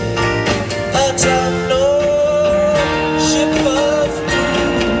flame. I'm no ship of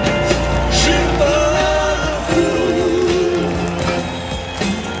fools, ship of fools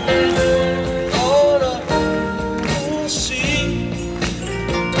on a cool sea,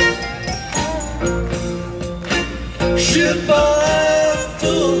 ship of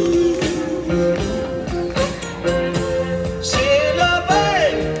fools. Sail away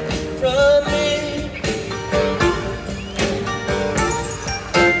from me.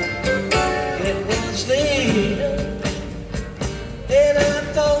 It was later than I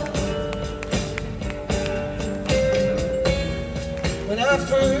thought when I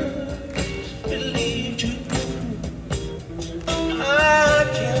first believed you. I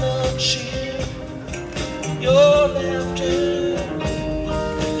cannot share your laughter,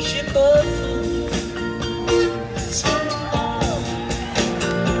 ship of fools.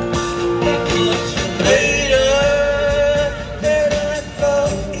 It was later than I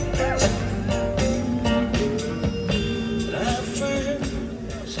thought when I first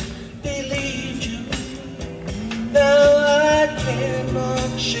believed you. Now I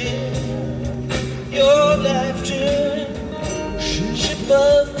cannot share your laughter, ship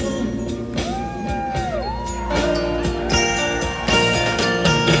of fools.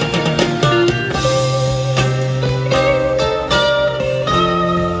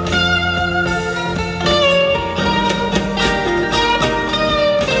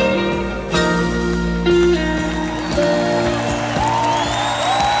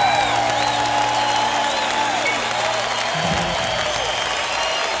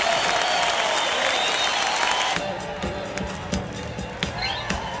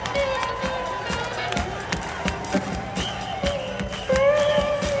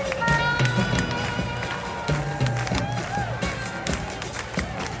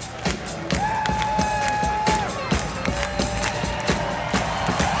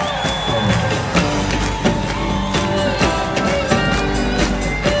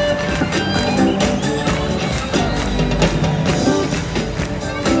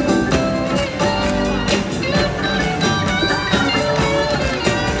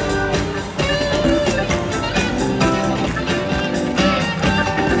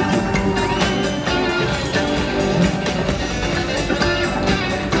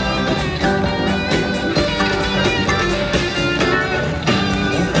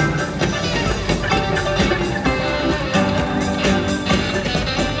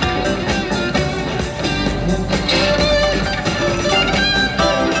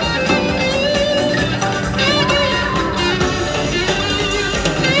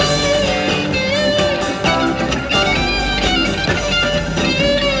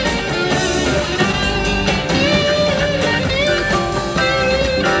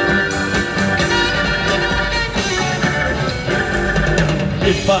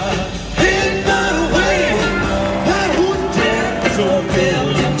 If I had my way, I wouldn't dance or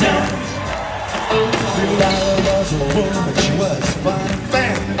million times. Delilah was a woman, she was fine,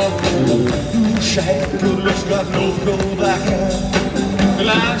 fat. She had good looks, got no gold black hair.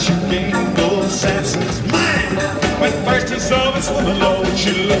 Delilah, she gained old Samson's mind. When first he saw this woman low,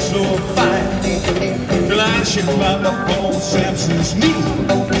 she looked so fine. Delilah, she climbed up on Samson's knee.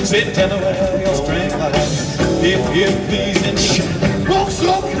 Said, tell her where your strength lies. If you please and shine. Walk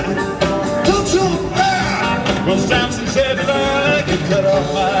so kind, look so bad. Well, Samson said that I could cut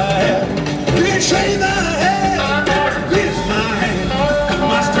off my hair. You can shave my head, it's mine.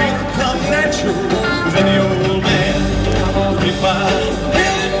 My strength will come natural as any old man. If I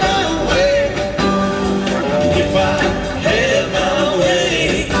had my way, if I had my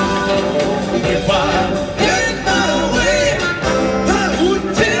way, if I had my way, I would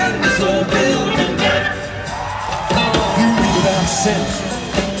tear this old building down. Samson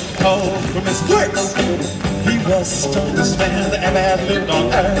called from his place. He was the strongest man that ever had lived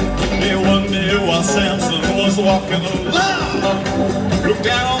on earth. And one day while Samson was walking along, looked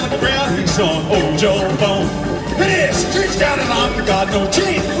down on the ground, he saw an old jawbone. And he stretched out his arm to God, no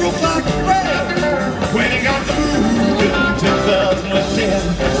chain broke like a bread. When he got the move in 2010,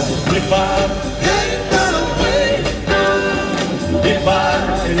 if I had my way, if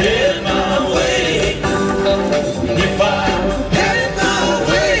I had my way, if I had my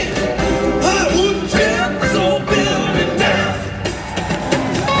way, I wouldn't tear this old building down.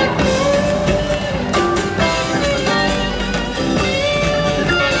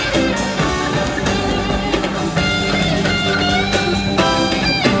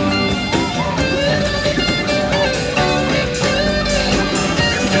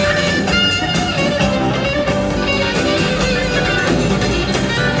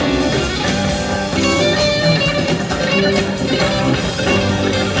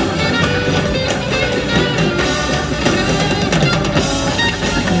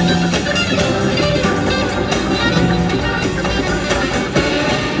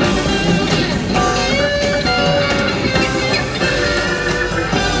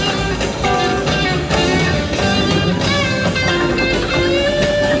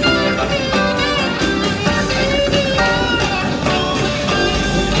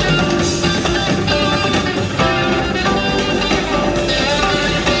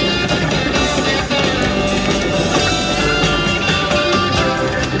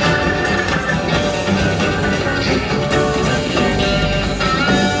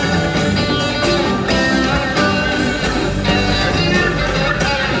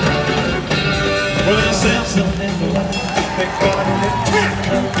 Well, Samson and Delilah, they got an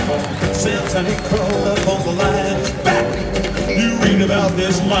attack. Samson, he crawled up on the lion's back. You read about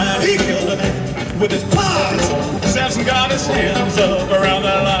this lion, he killed a man with his paws. Samson got his hands up around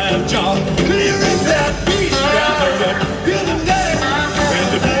that lion's jaw. He ripped that beast gathered up in the neck, and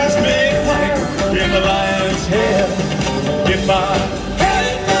the beast made fight in the lion's head. If I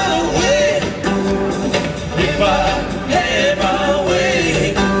had my way, if I had my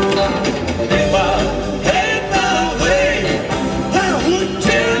way, if I had my way, I wouldn't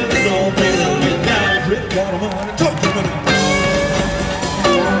tear this old building down. Rick got him on and talk to him.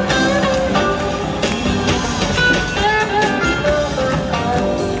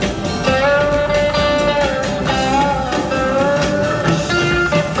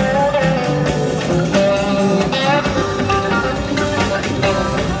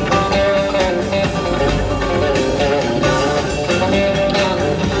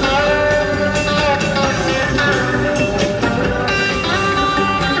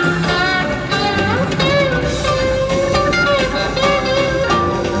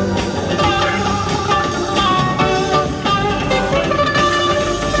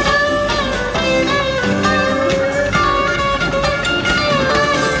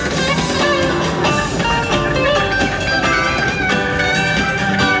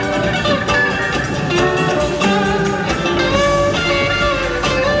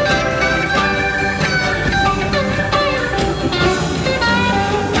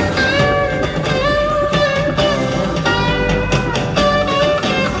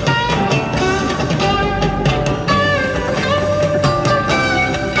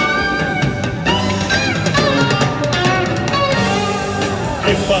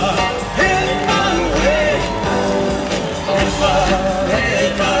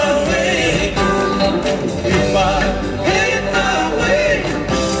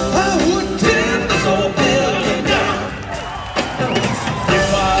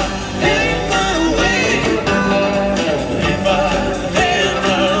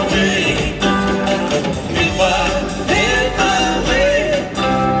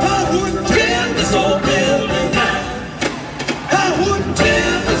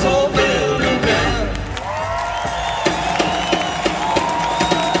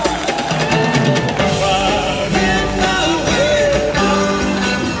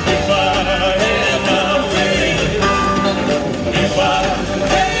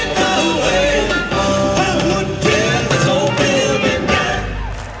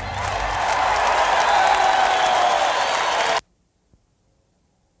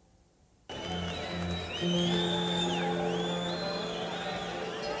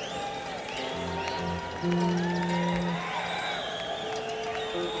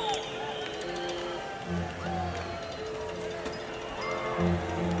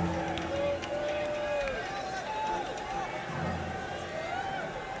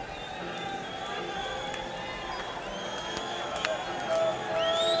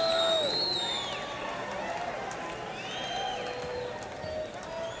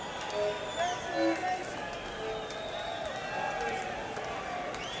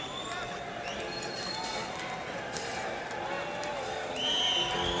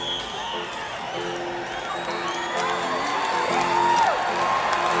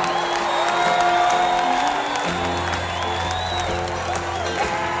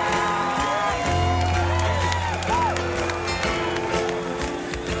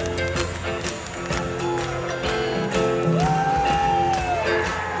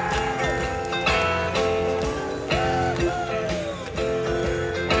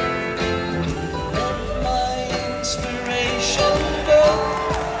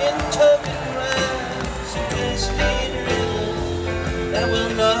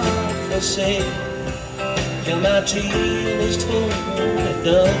 say, till my tale is told and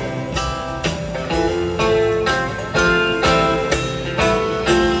done.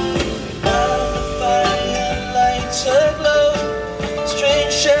 While the fire lights aglow,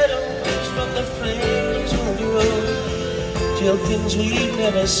 strange shadows from the flames will grow, till things we've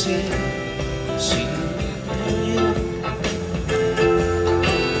never seen seem familiar.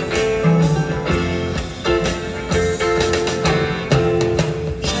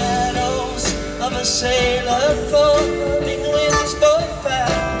 A sailor forming winds both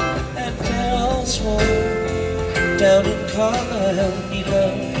foul and fell swarm. Down in Carlisle he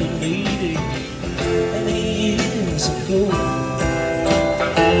loved a lady many years ago.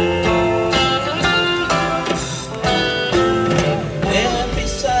 And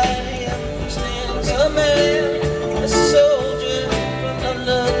beside him stands a man, a soldier from the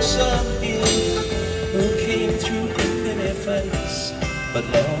looks of him, who came through many fights but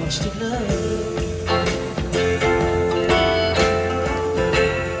lost in love.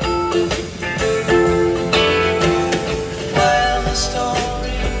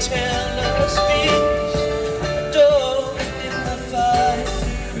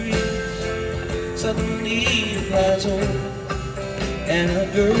 And a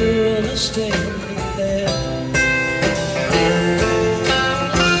girl is standing there.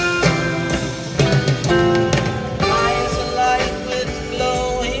 Eyes alight with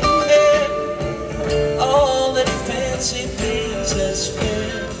glowing hair, all that fancy thinks is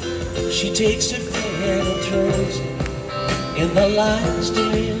fair. She takes her fan and throws it in the lion's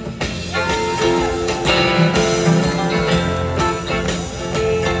den.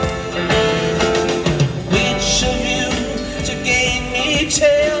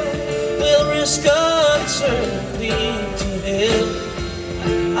 Tale will risk uncertainty to hell.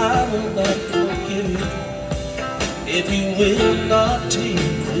 I will not forgive you if you will not take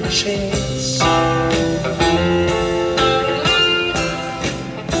the chance.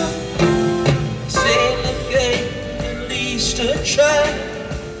 Sailor gave at least a try.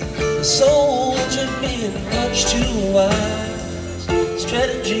 The soldier being much too wise.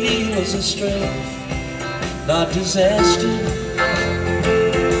 Strategy was a strength, not disaster.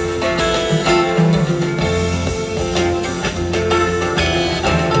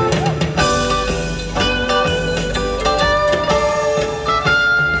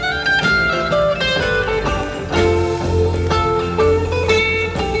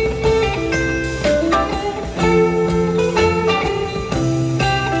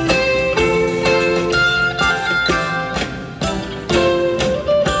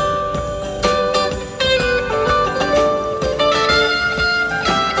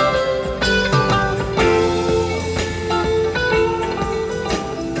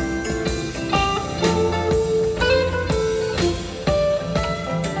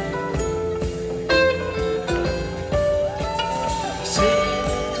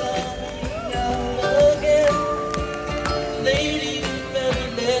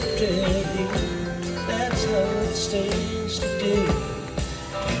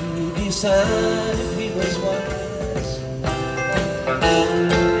 If he was wise,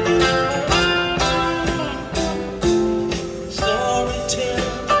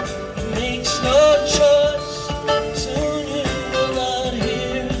 storyteller makes no choice. Soon you will not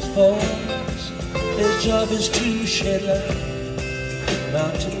hear his voice. His job is to shed light,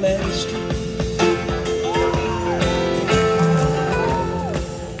 not to master.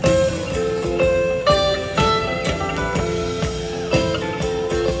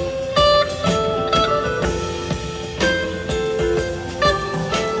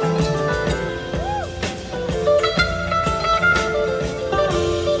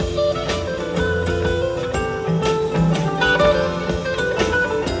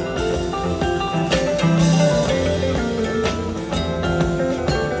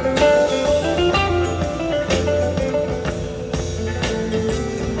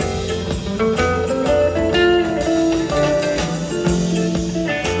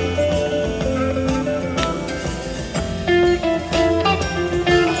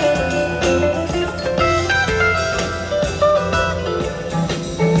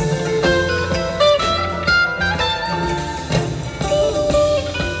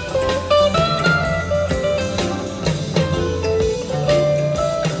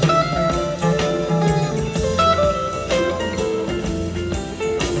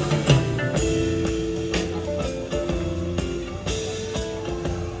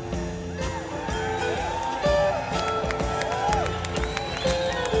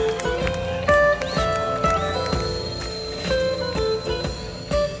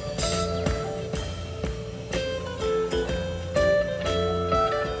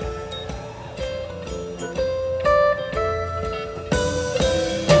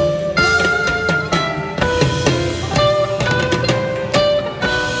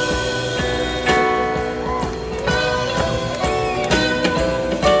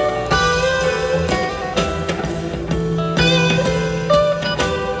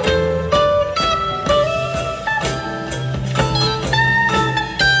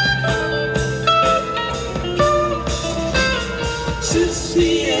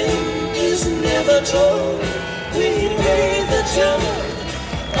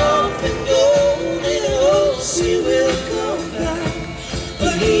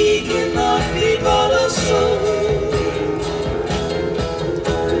 soul.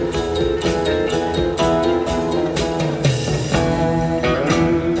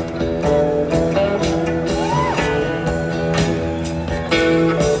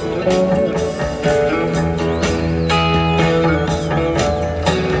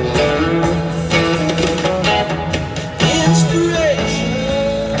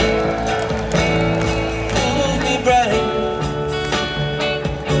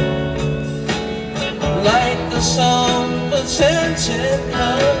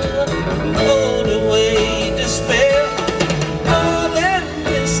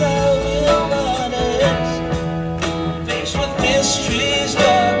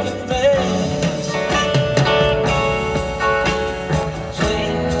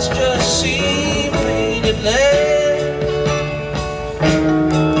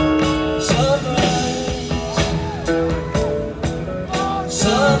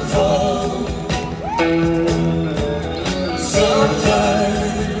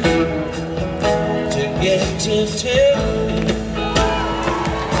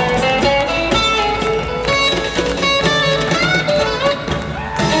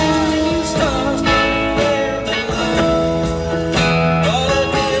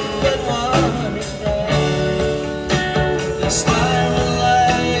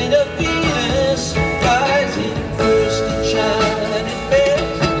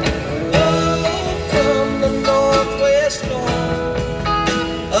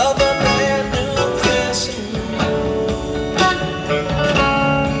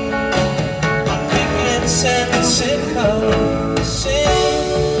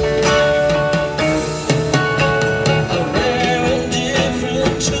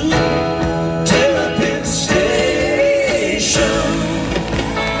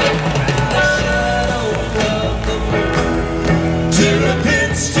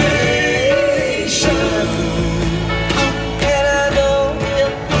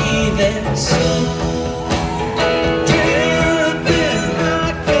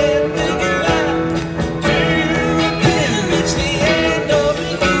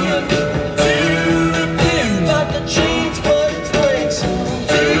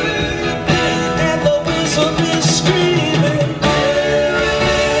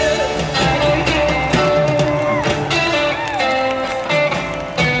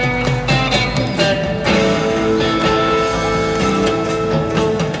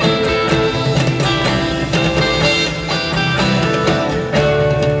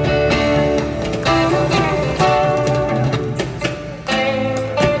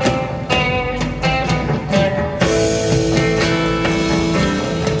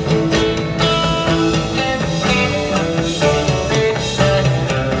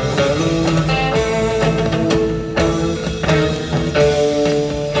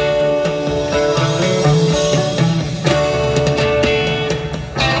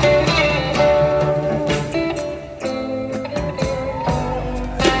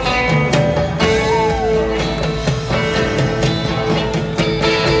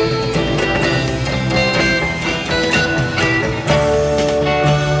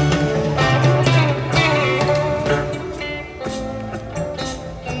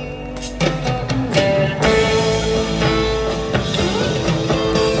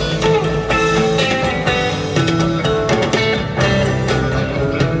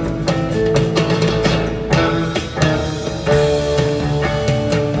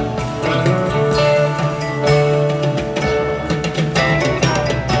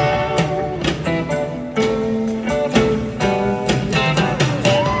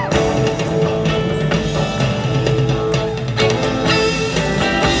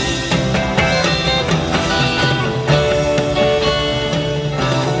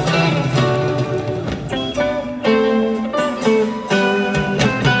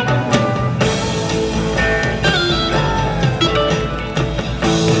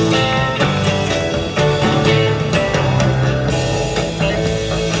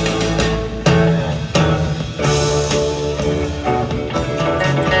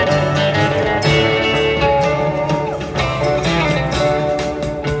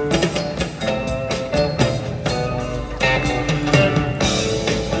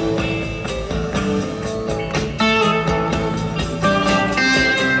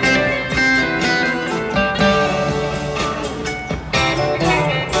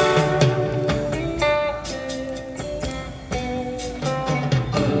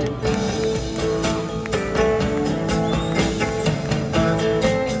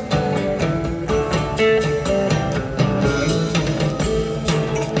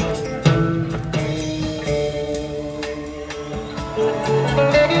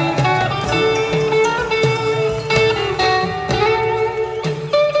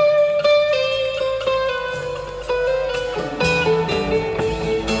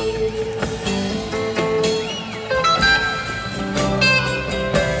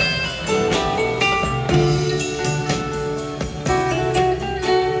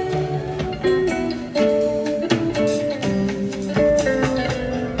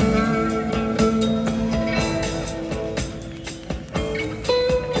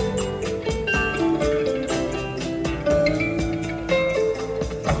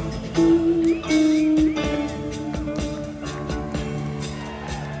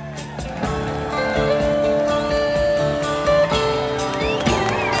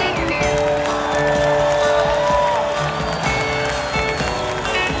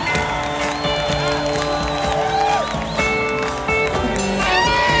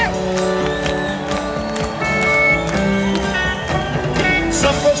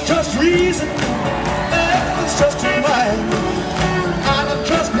 Some folks trust reason, others trust your mind. I don't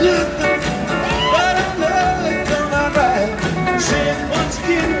trust nothing, but I know it come out right. Say it once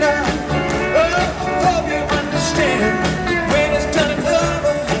again now, oh, hope you understand. When it's done and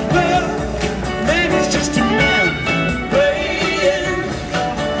over, well, man is just a man. Playing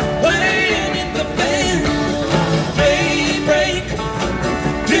in the band.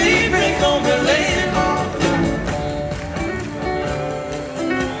 Daybreak on the land.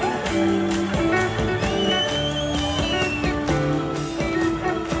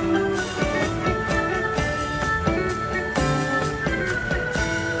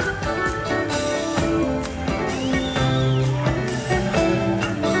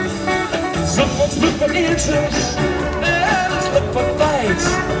 Some folks look for answers, others look for fights.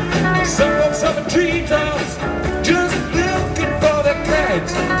 Some folks up in treetops, just looking for the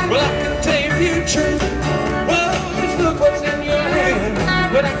kites. Well, I can tell you future, well, just look what's in your hand.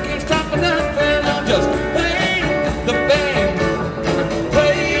 But I can't stop for nothing, I'm just playing the band.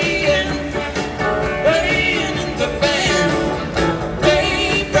 Playing in the band.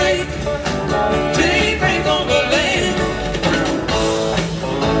 Daybreak on the land.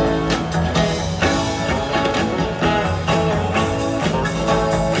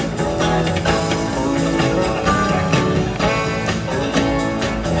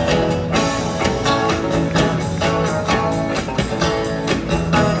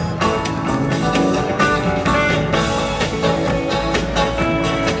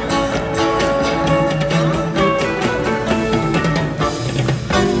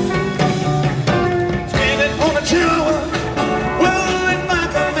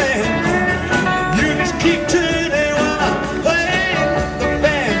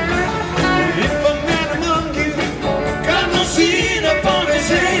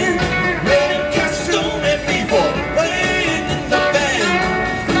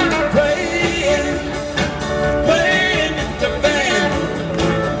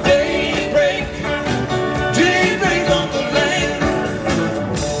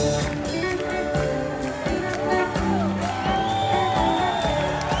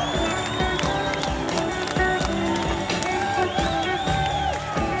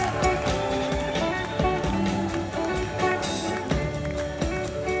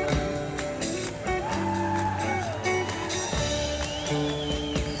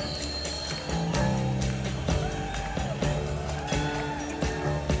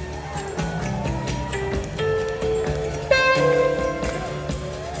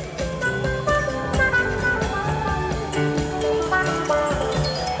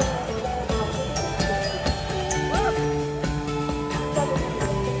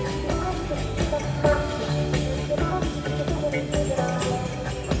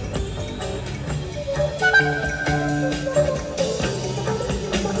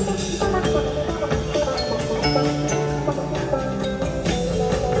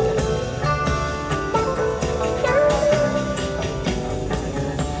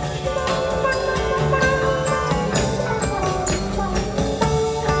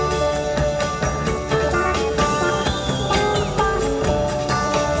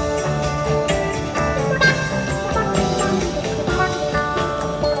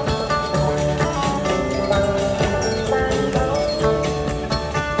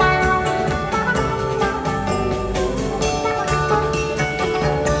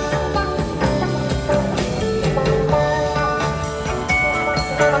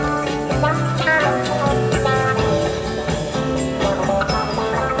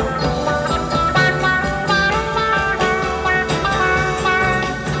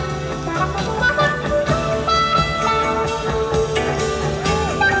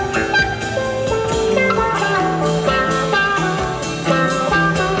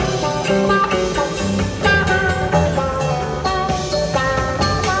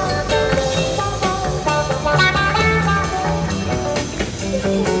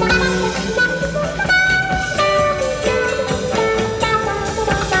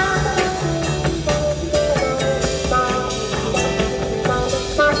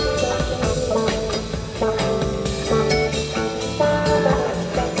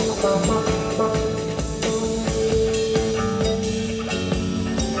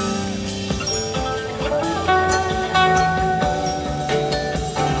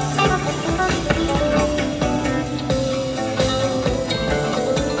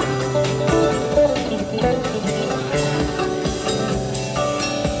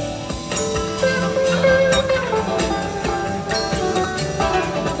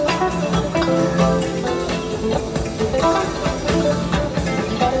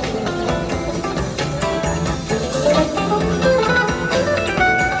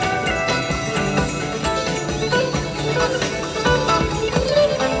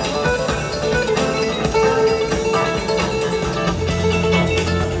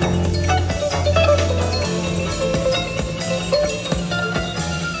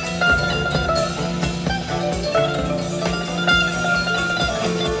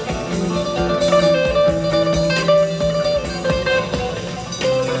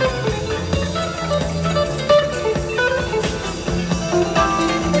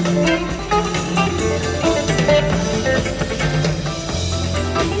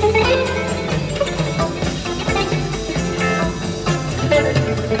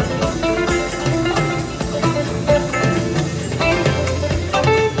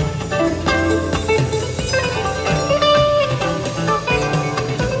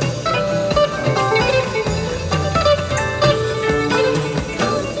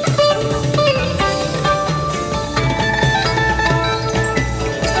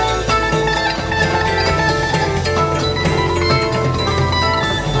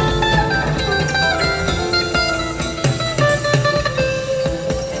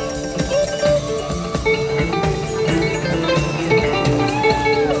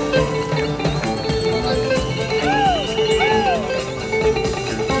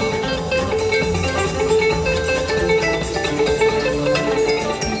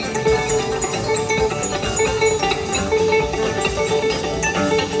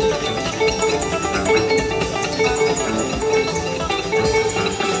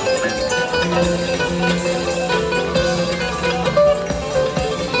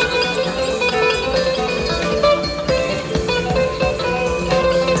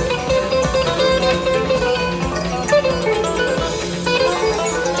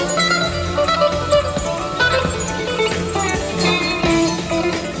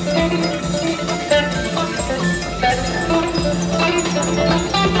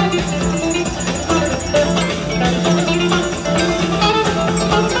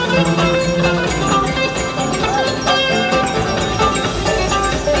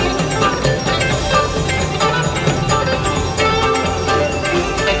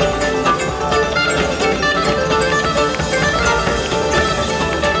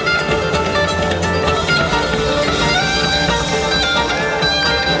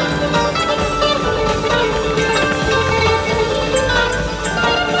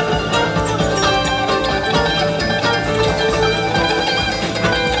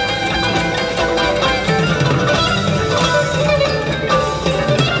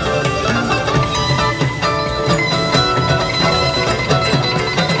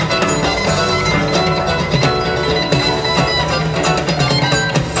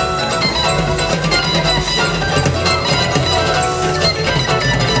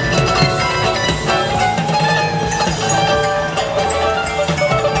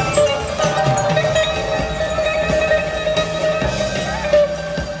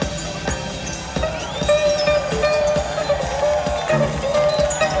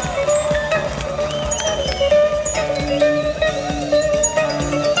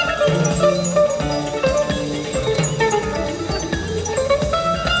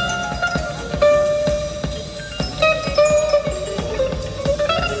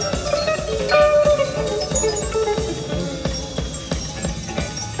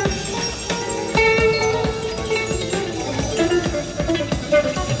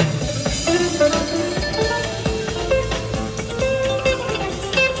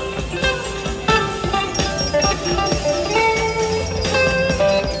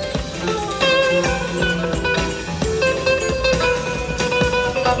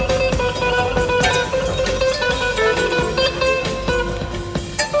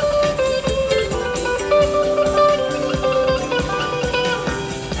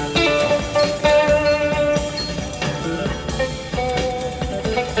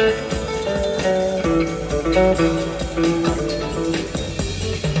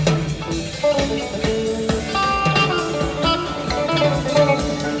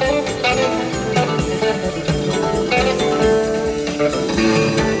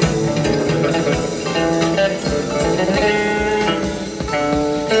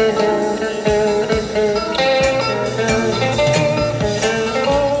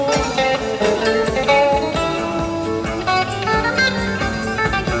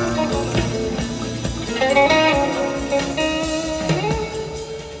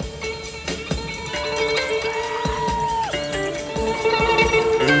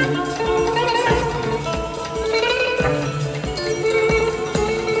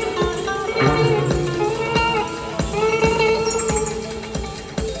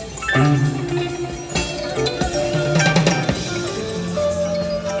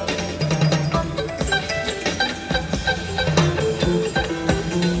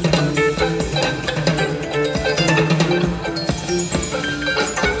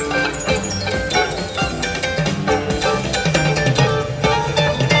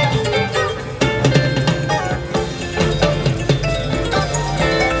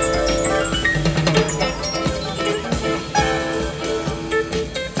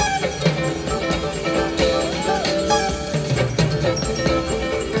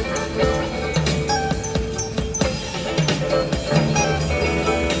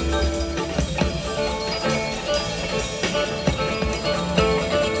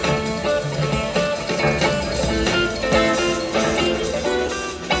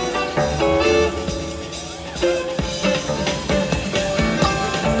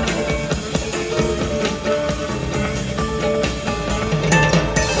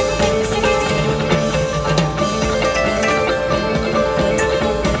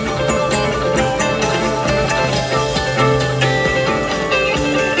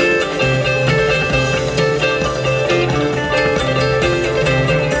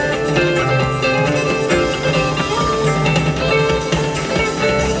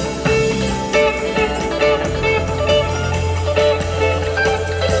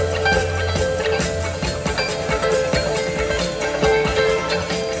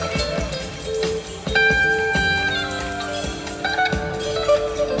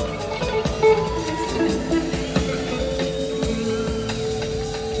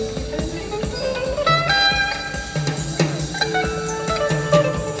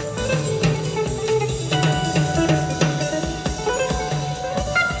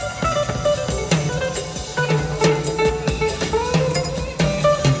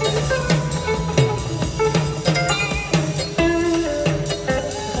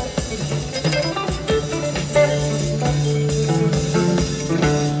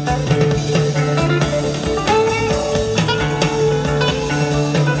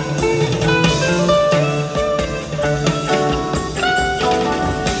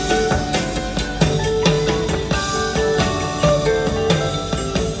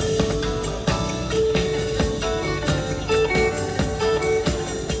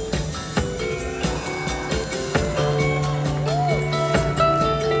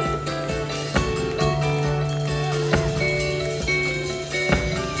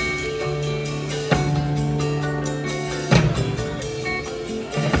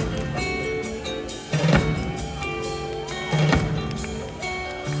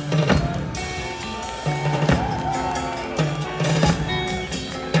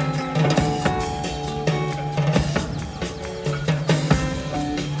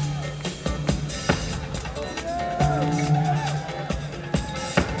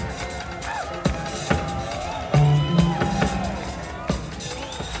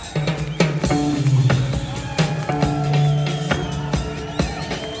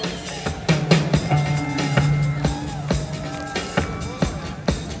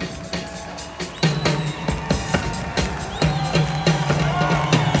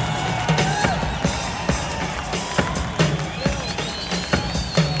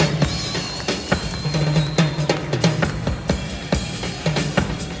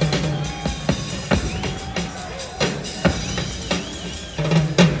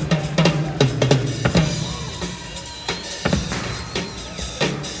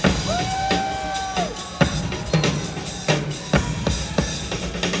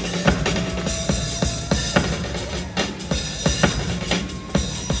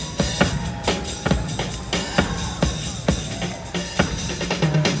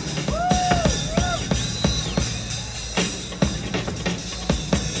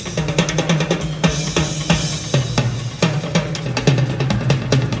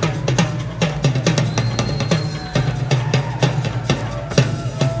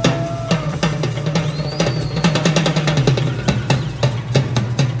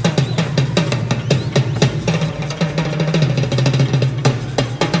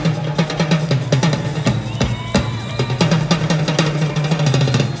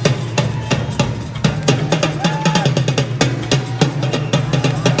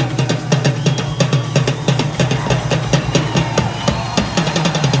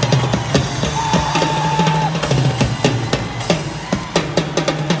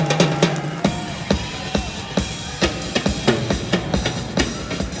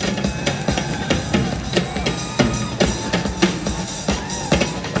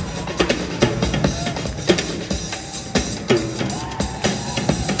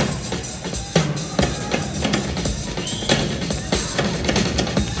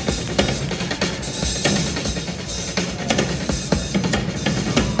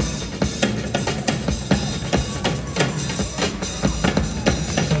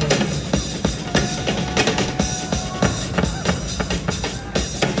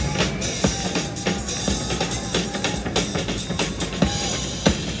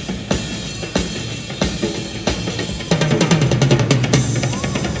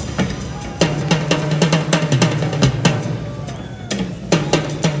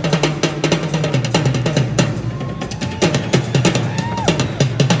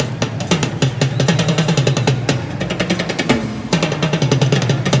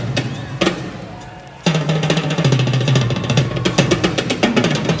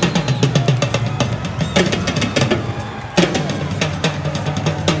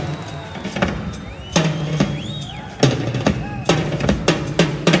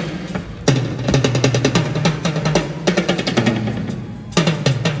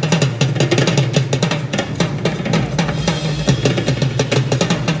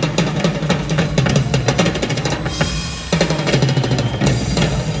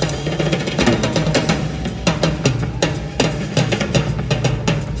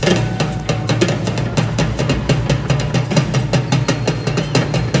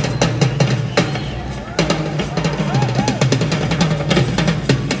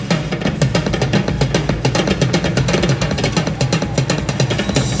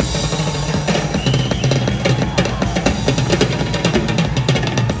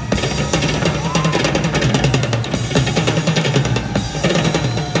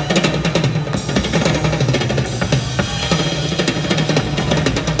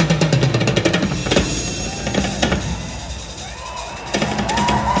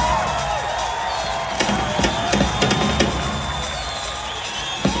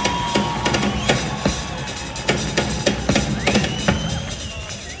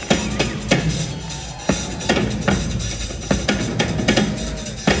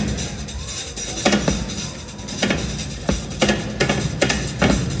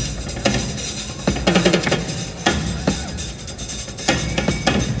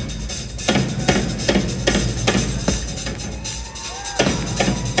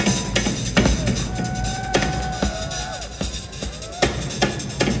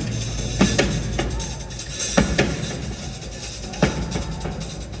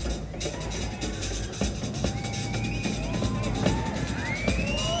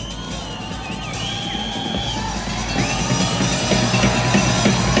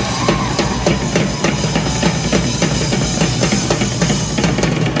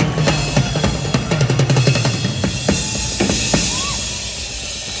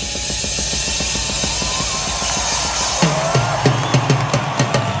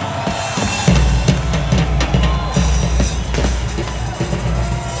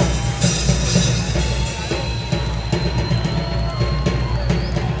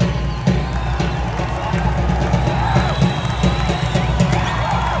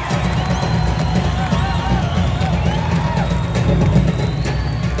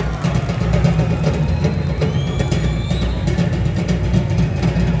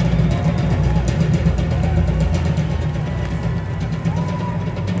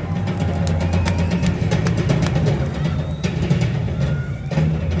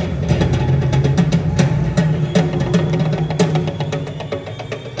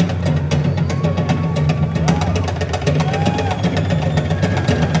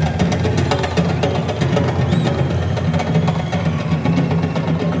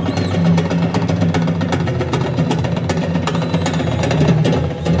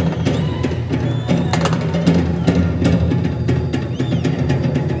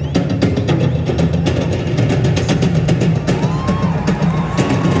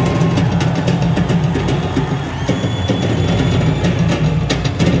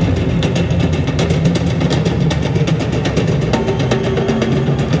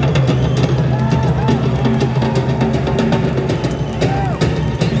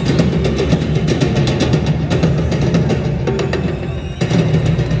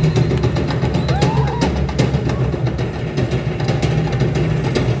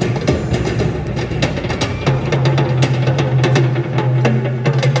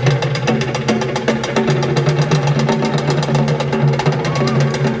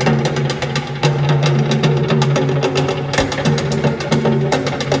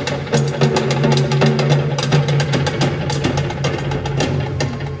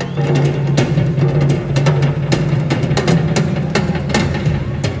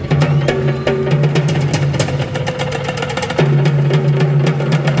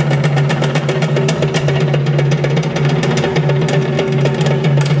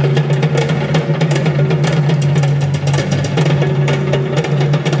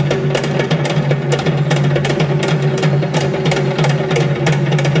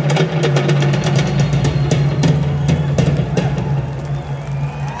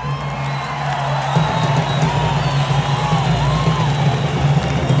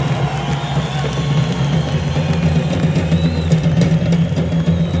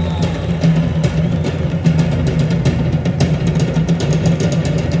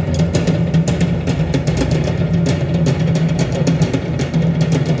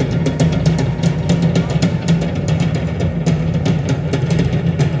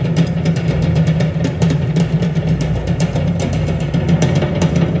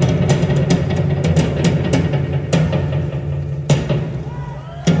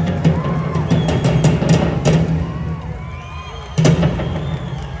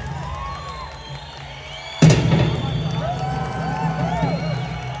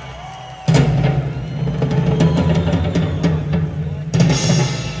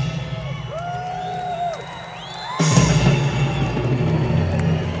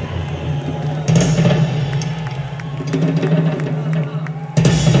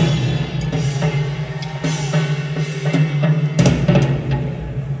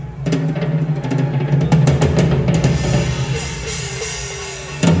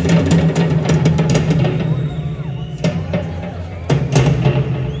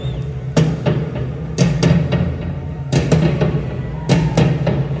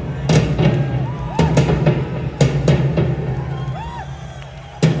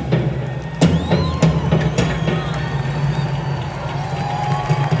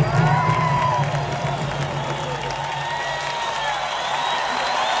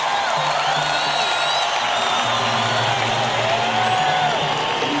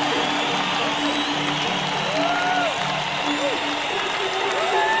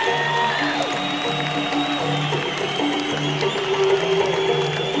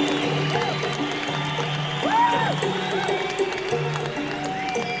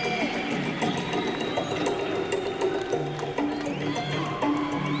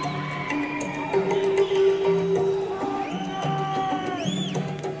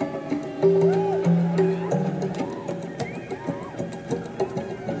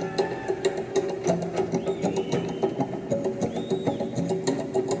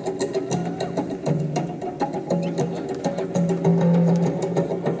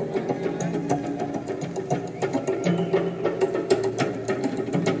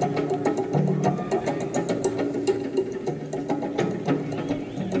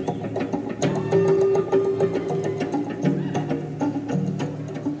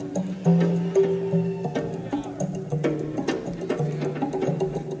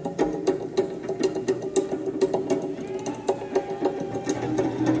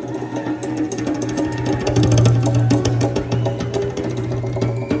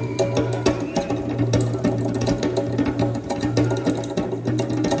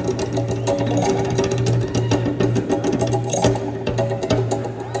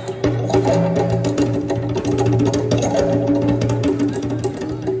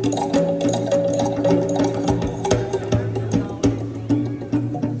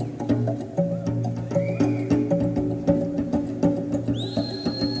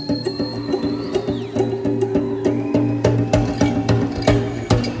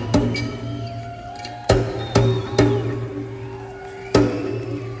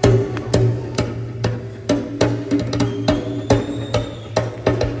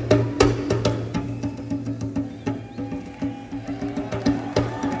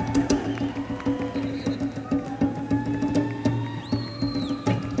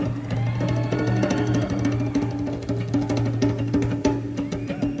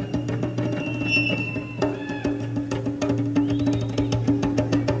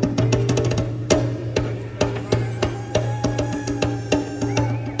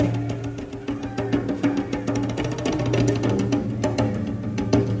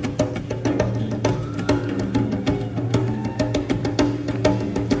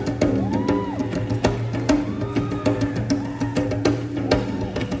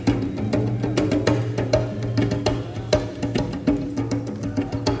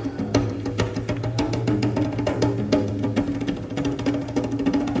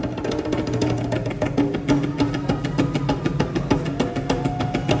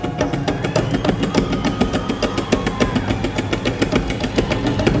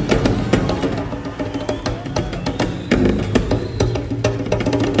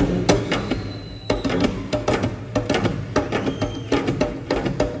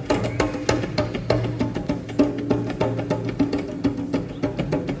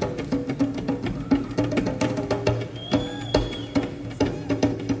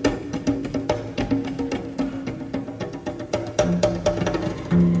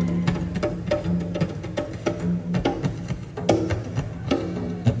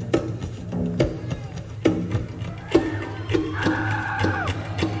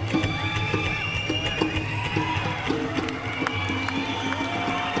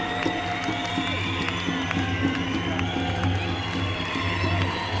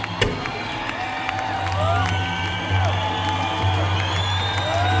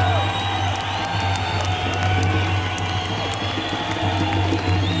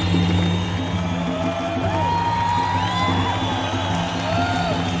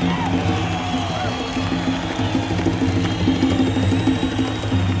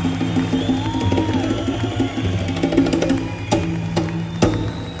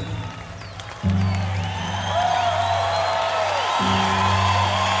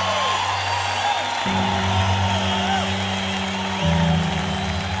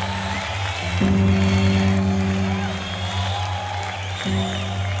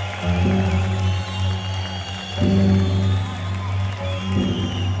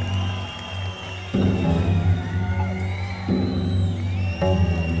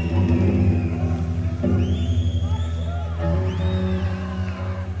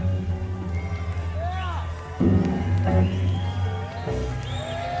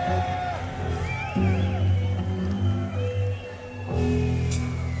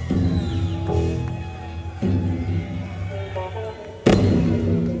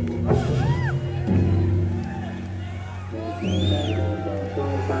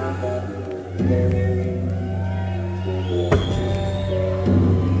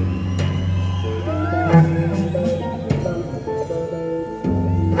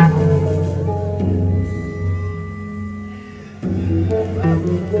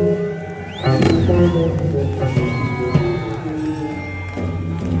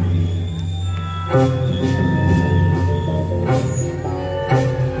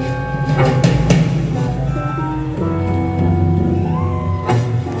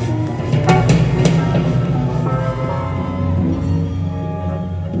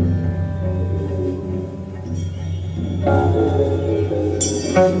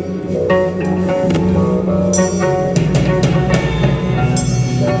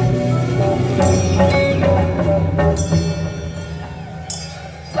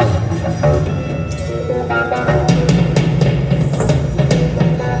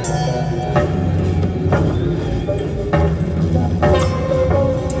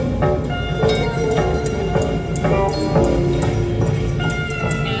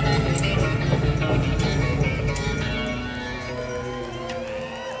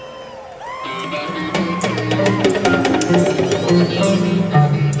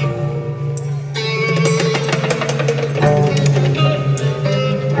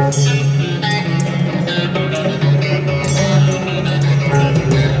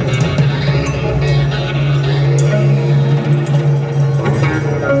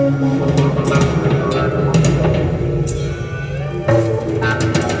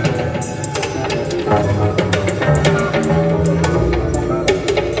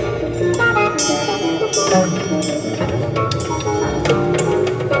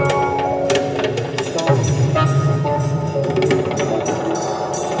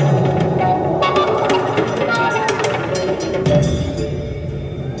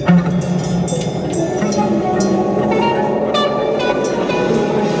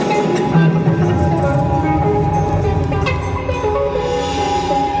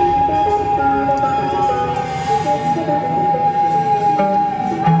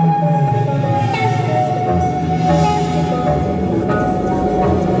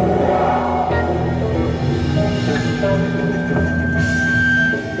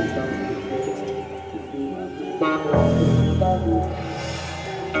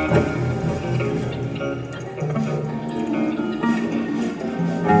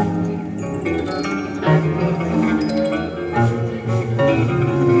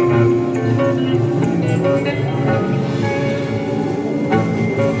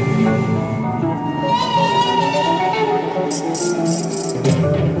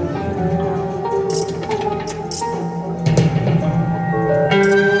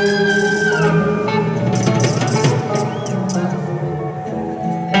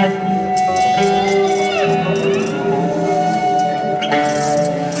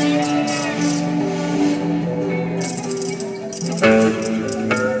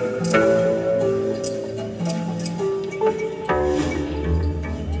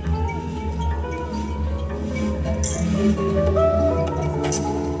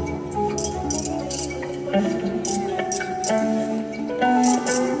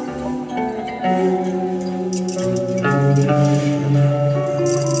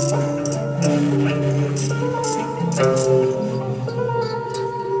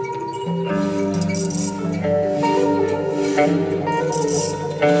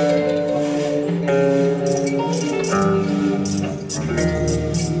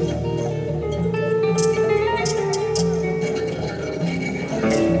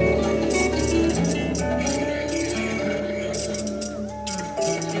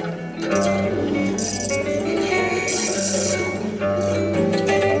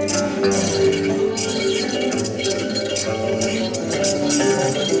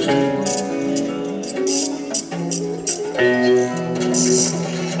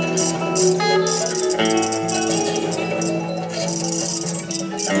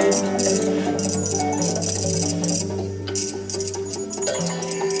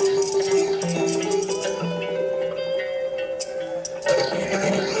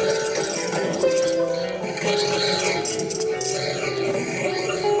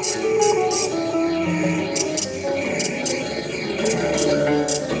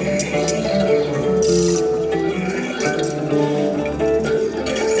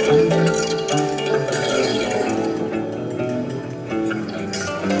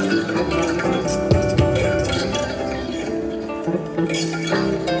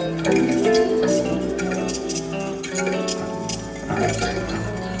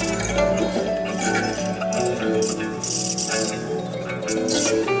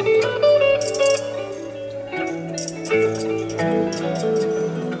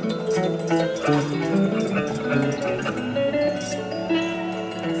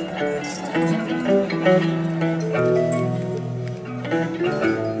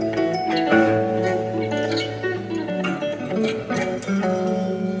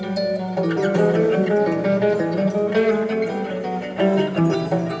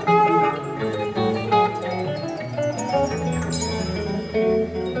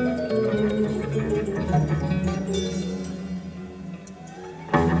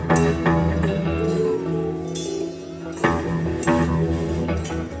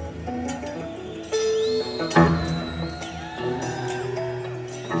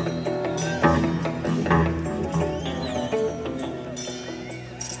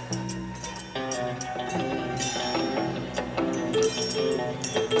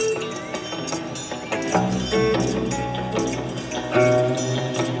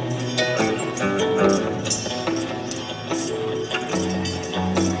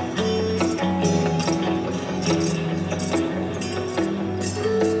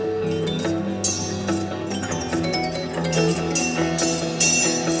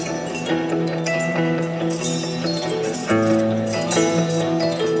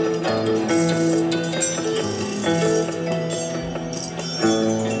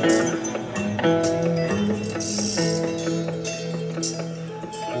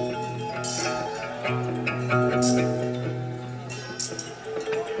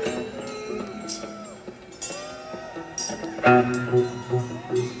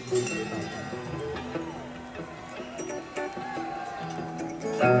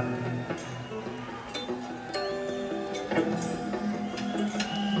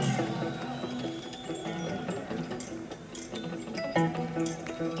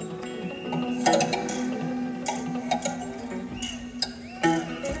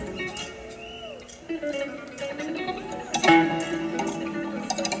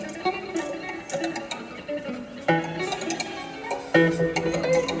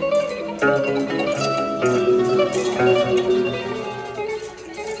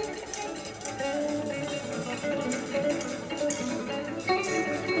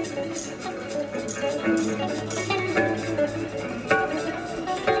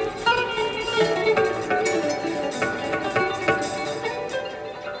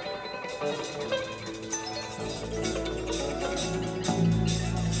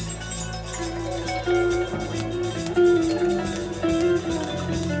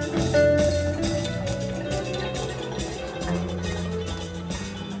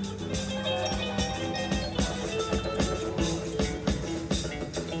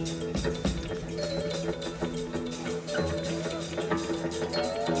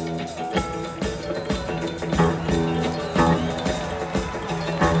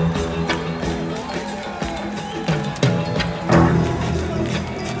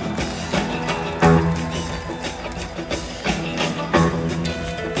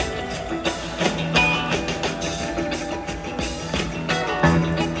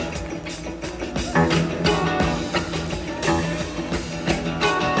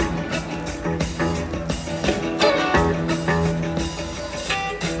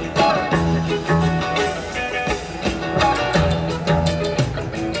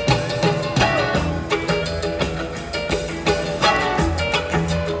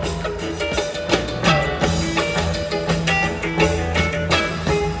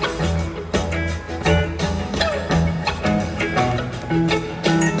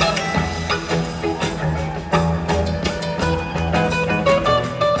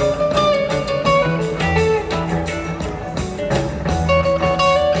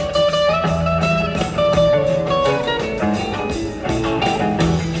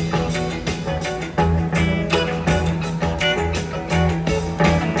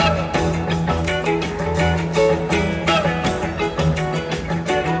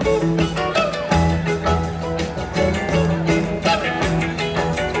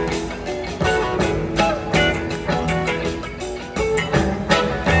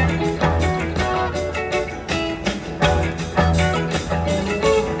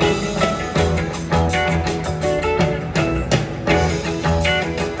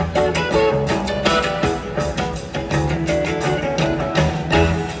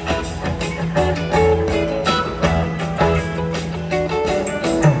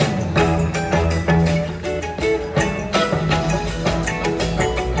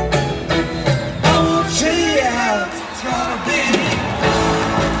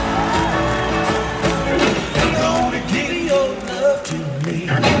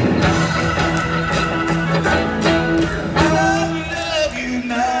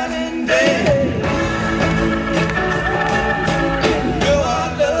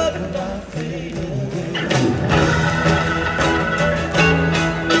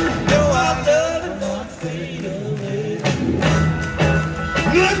 No, I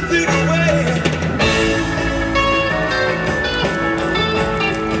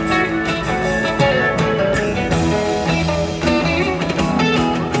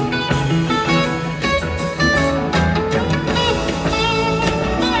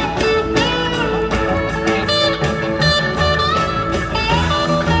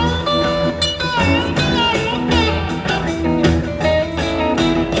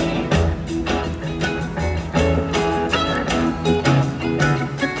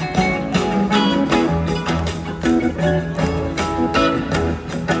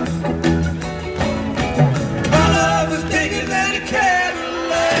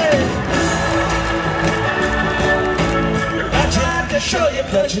show you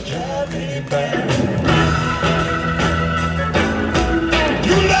that you drive me back.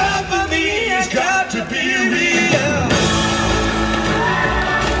 Your love for me has got to be real.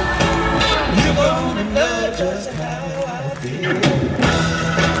 You're gonna know just how I feel.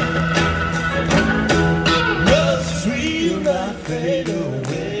 Rust free, not fade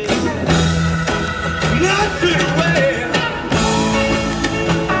away. Not fade away.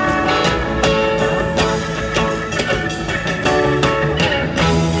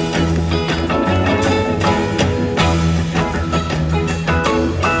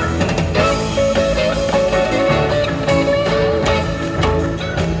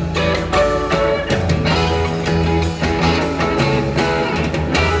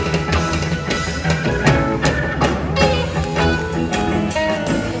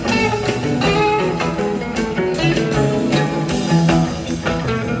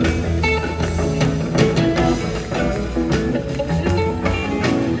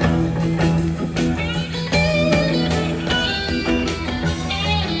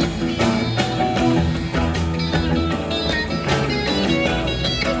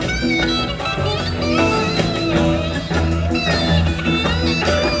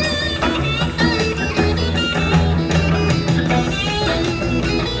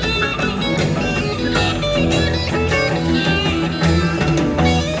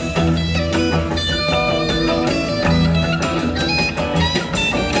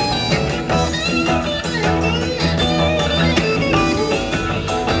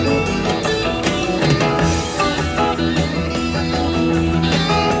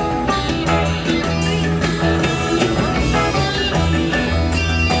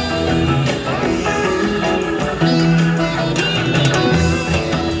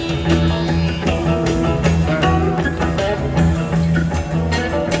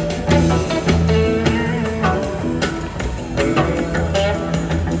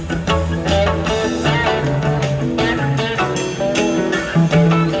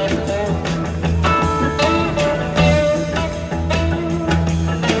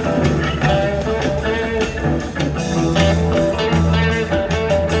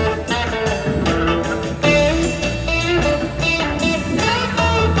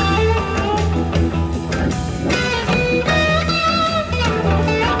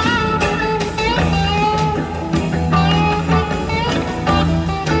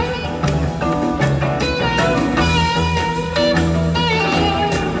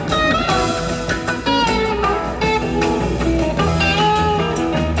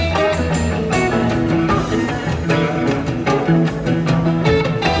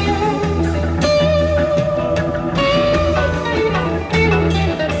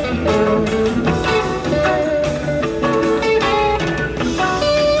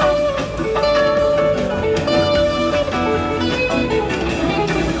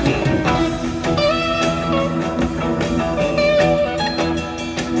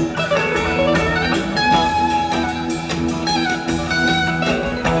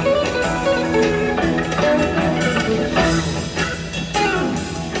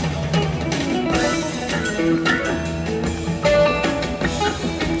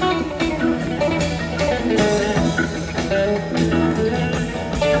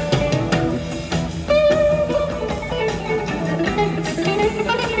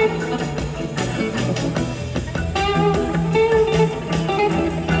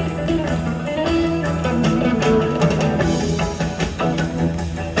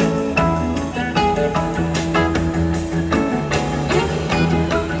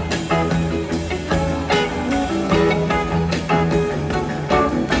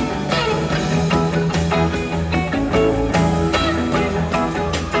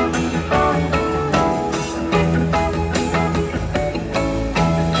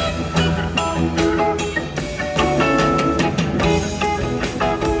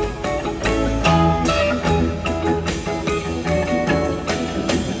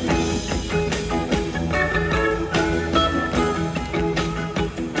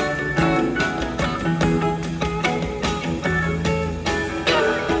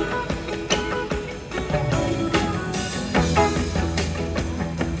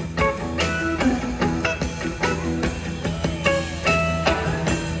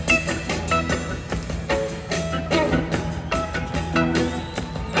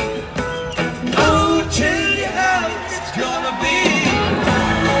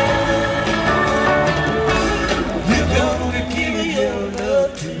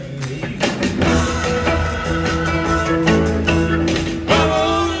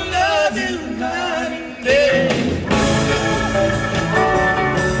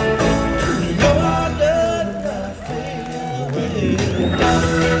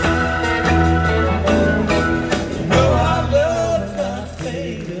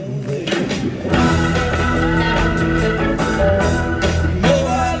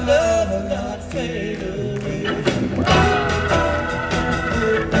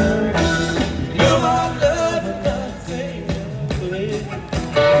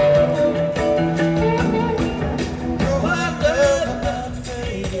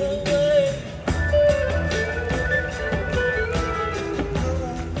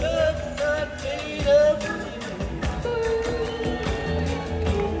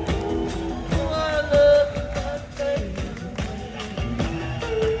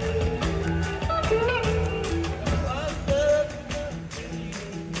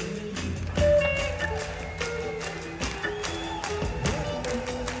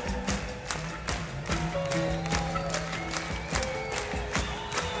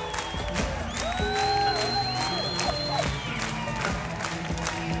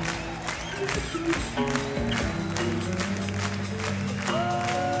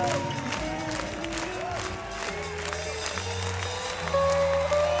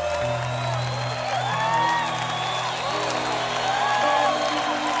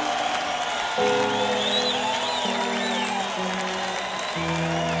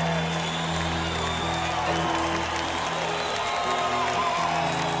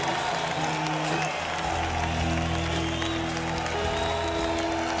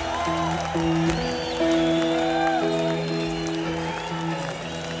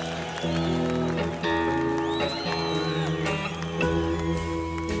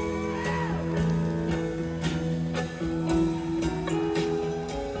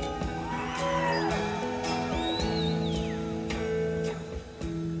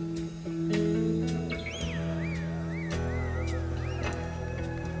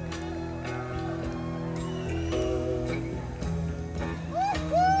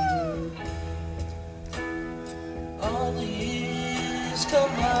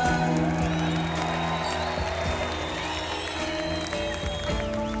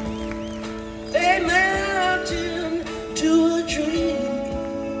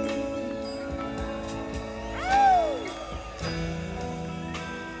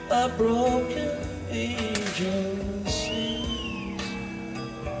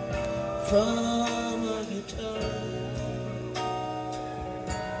 from a guitar.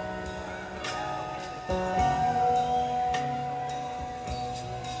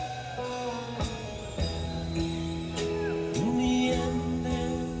 In the end,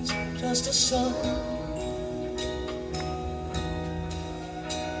 there's just a song.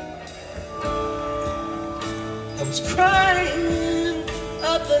 I was crying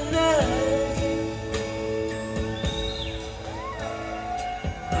up the night.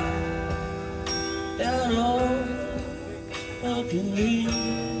 Down all broken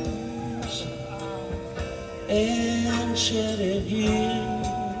dreams and shattered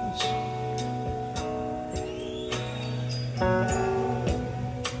years.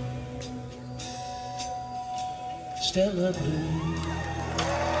 Stella Blue.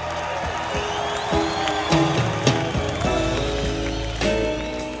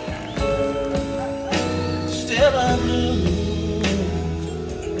 Stella Blue.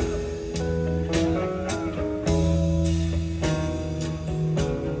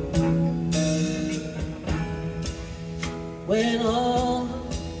 When all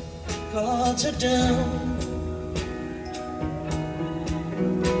cards are down,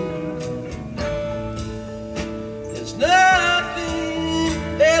 there's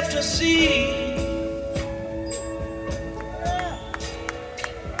nothing left to see.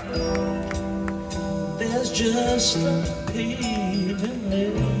 There's just a paving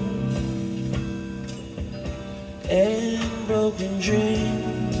lane and broken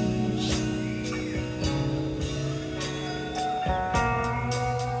dreams.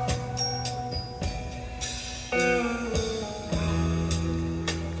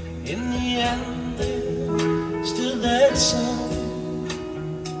 In the end, there's still that song.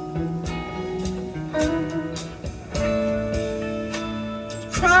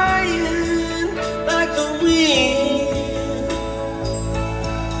 Crying like the wind.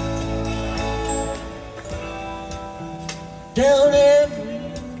 Down every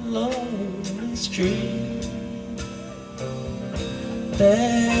lonely street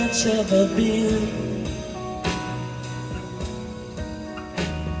that's ever been.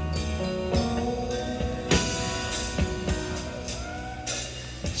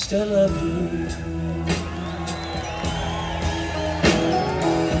 Stella Blue.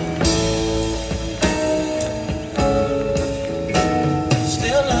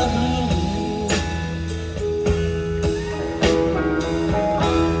 Stella Blue.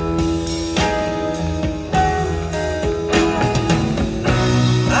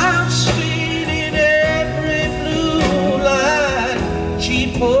 I'm sweet in every blue line,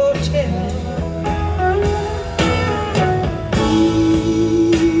 cheap hotel.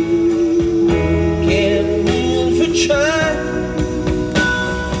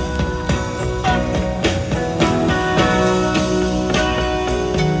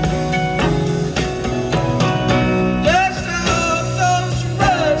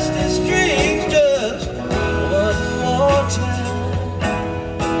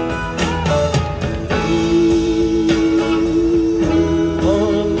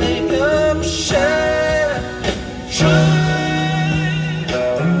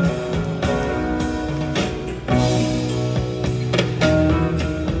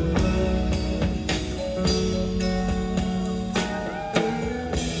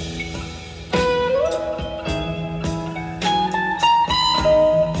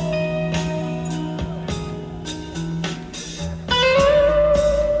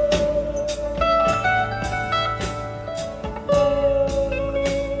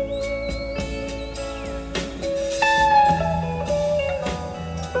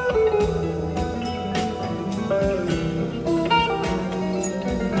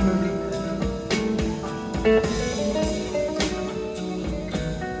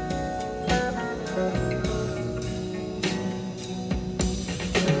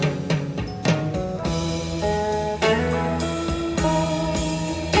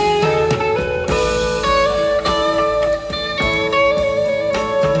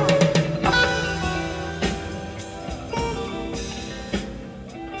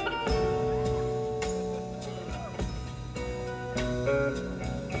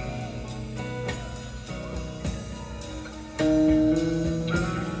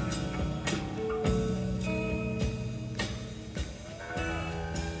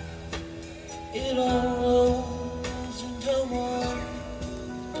 It all rolls into one.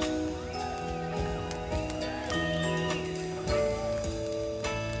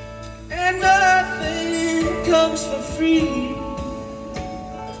 And nothing comes for free.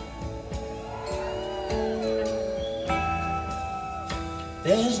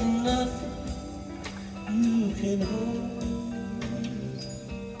 There's nothing you can hold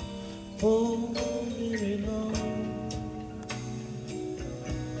for very long.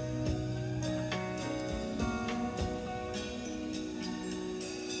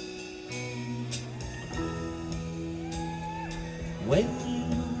 When you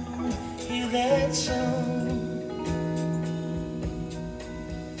hear that song,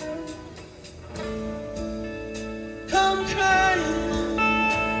 come crying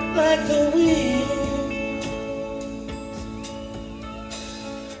like the wind.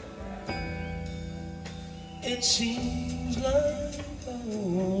 It seems like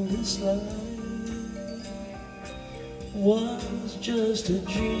all this life was just a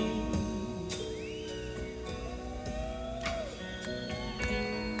dream.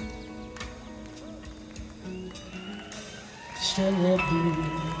 Stella Blue,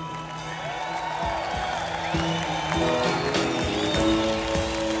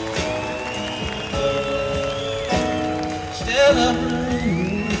 Stella Blue.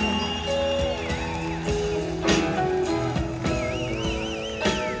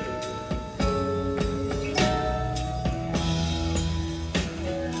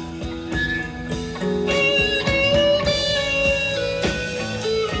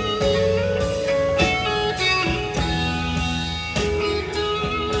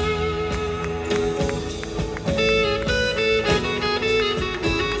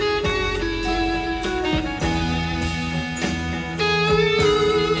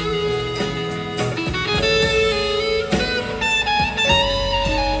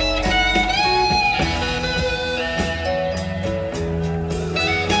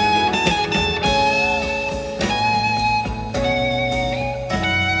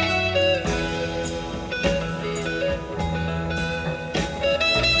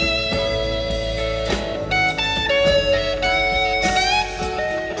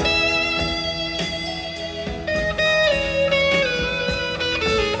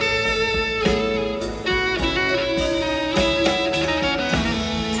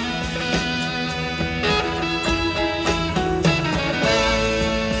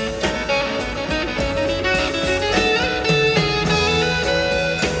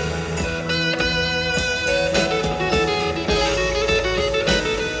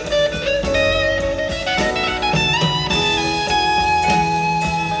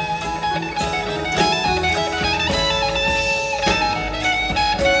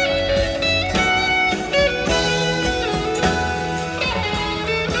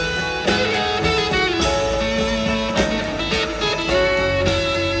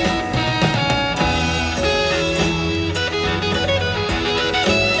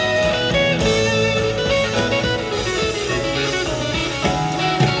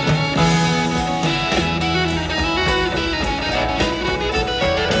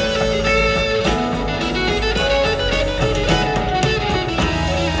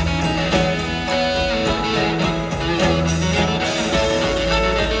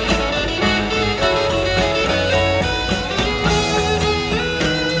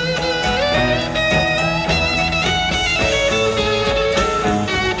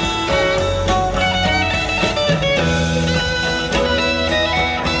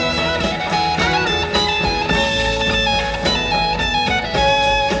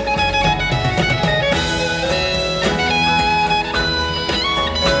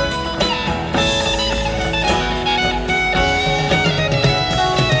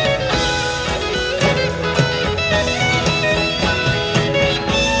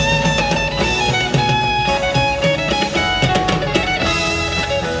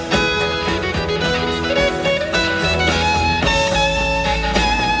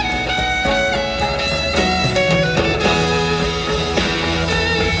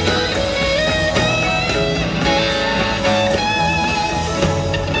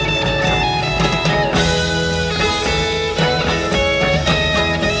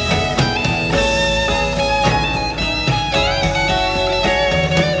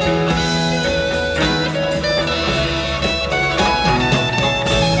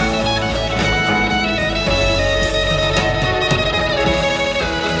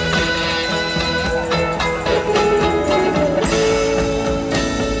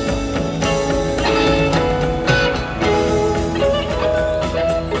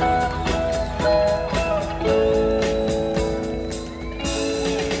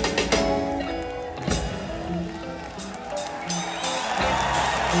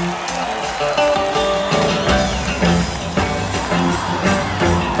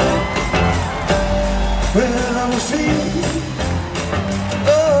 Well, I was feeling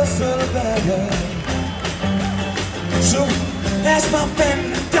oh so bad. So asked my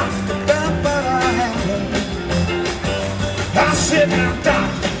friend the doctor about what I had. I said, now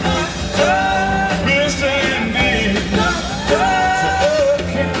doctor,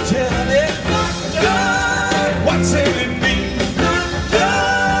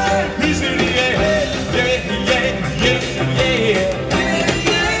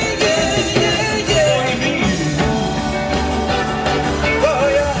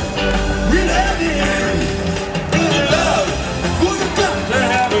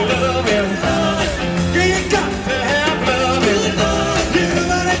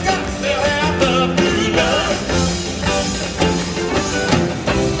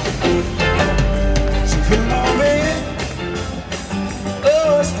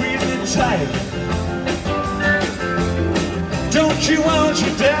 you want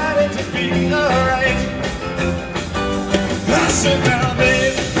your daddy to be alright? I said, now,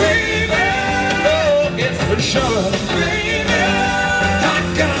 baby, oh, it's for sure. I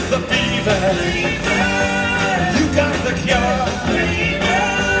got the fever, you got the cure.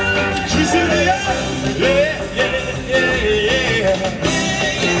 She said, yeah, yeah, yeah, yeah, yeah.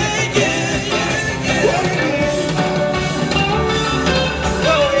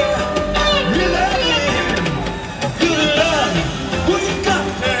 Oh, yeah. Really, good love. Well, you got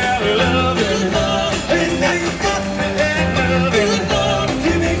to have love. Hey, now you got to have love.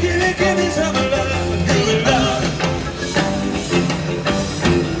 Give me some love. Good love.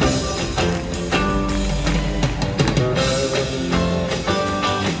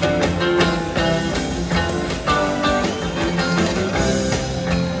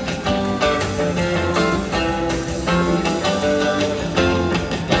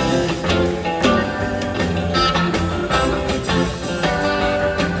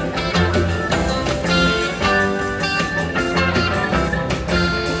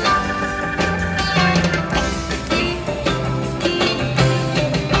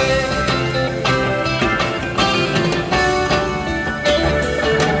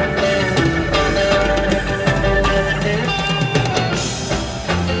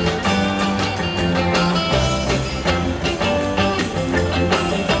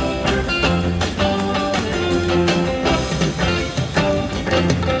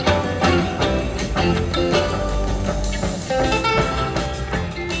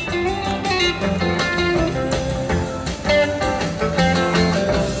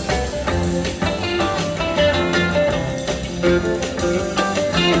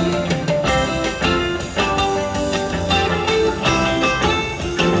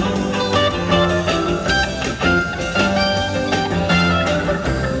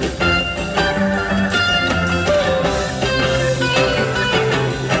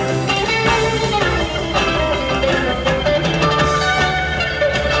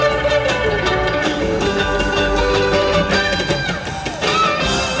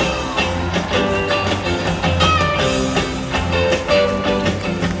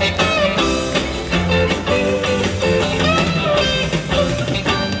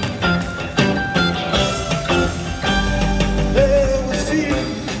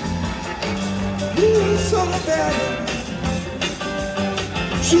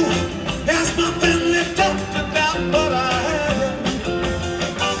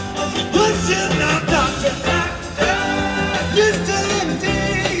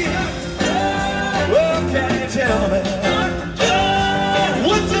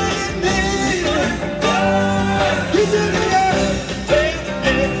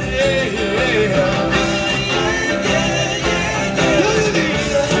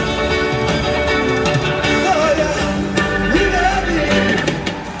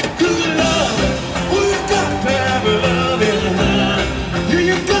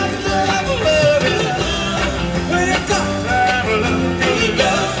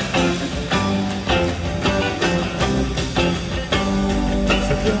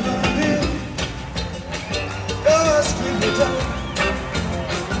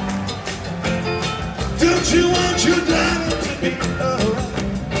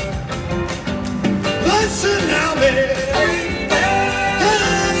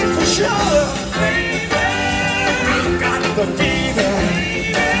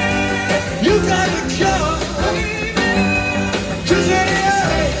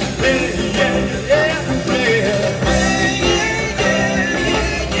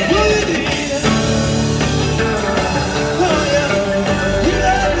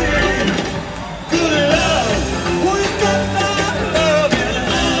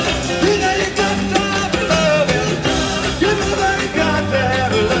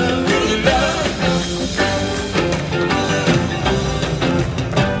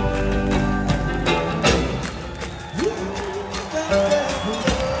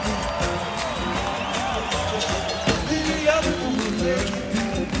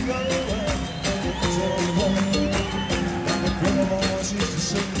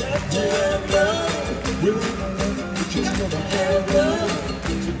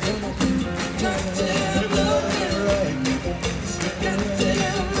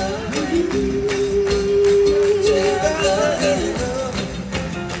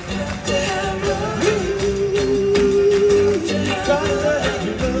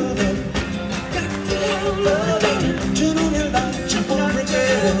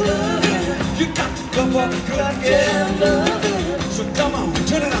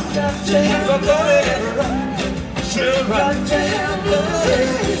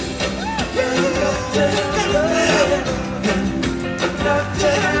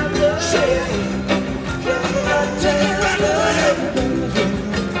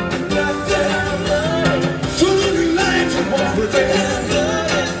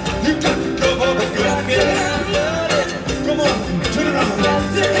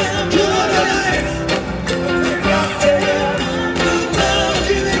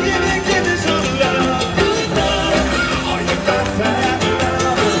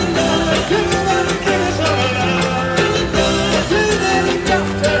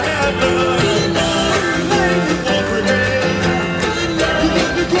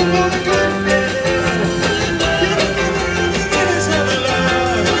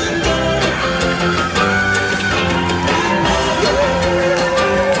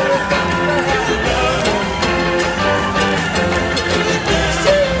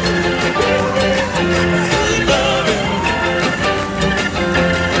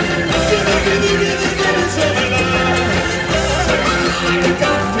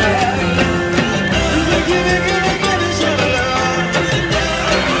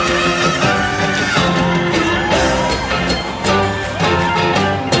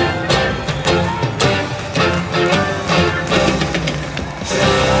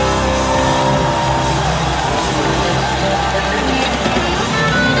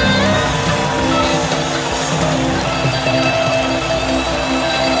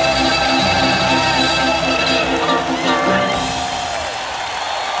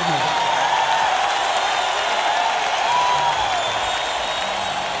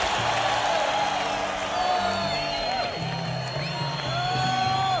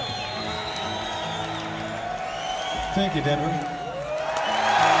 Thank you, Denver.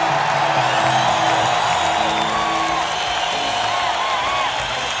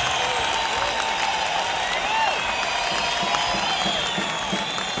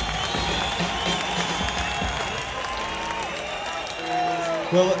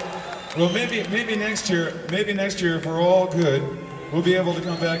 Well, maybe next year, if we're all good, we'll be able to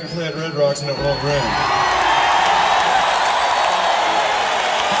come back and play at Red Rocks and it won't rain.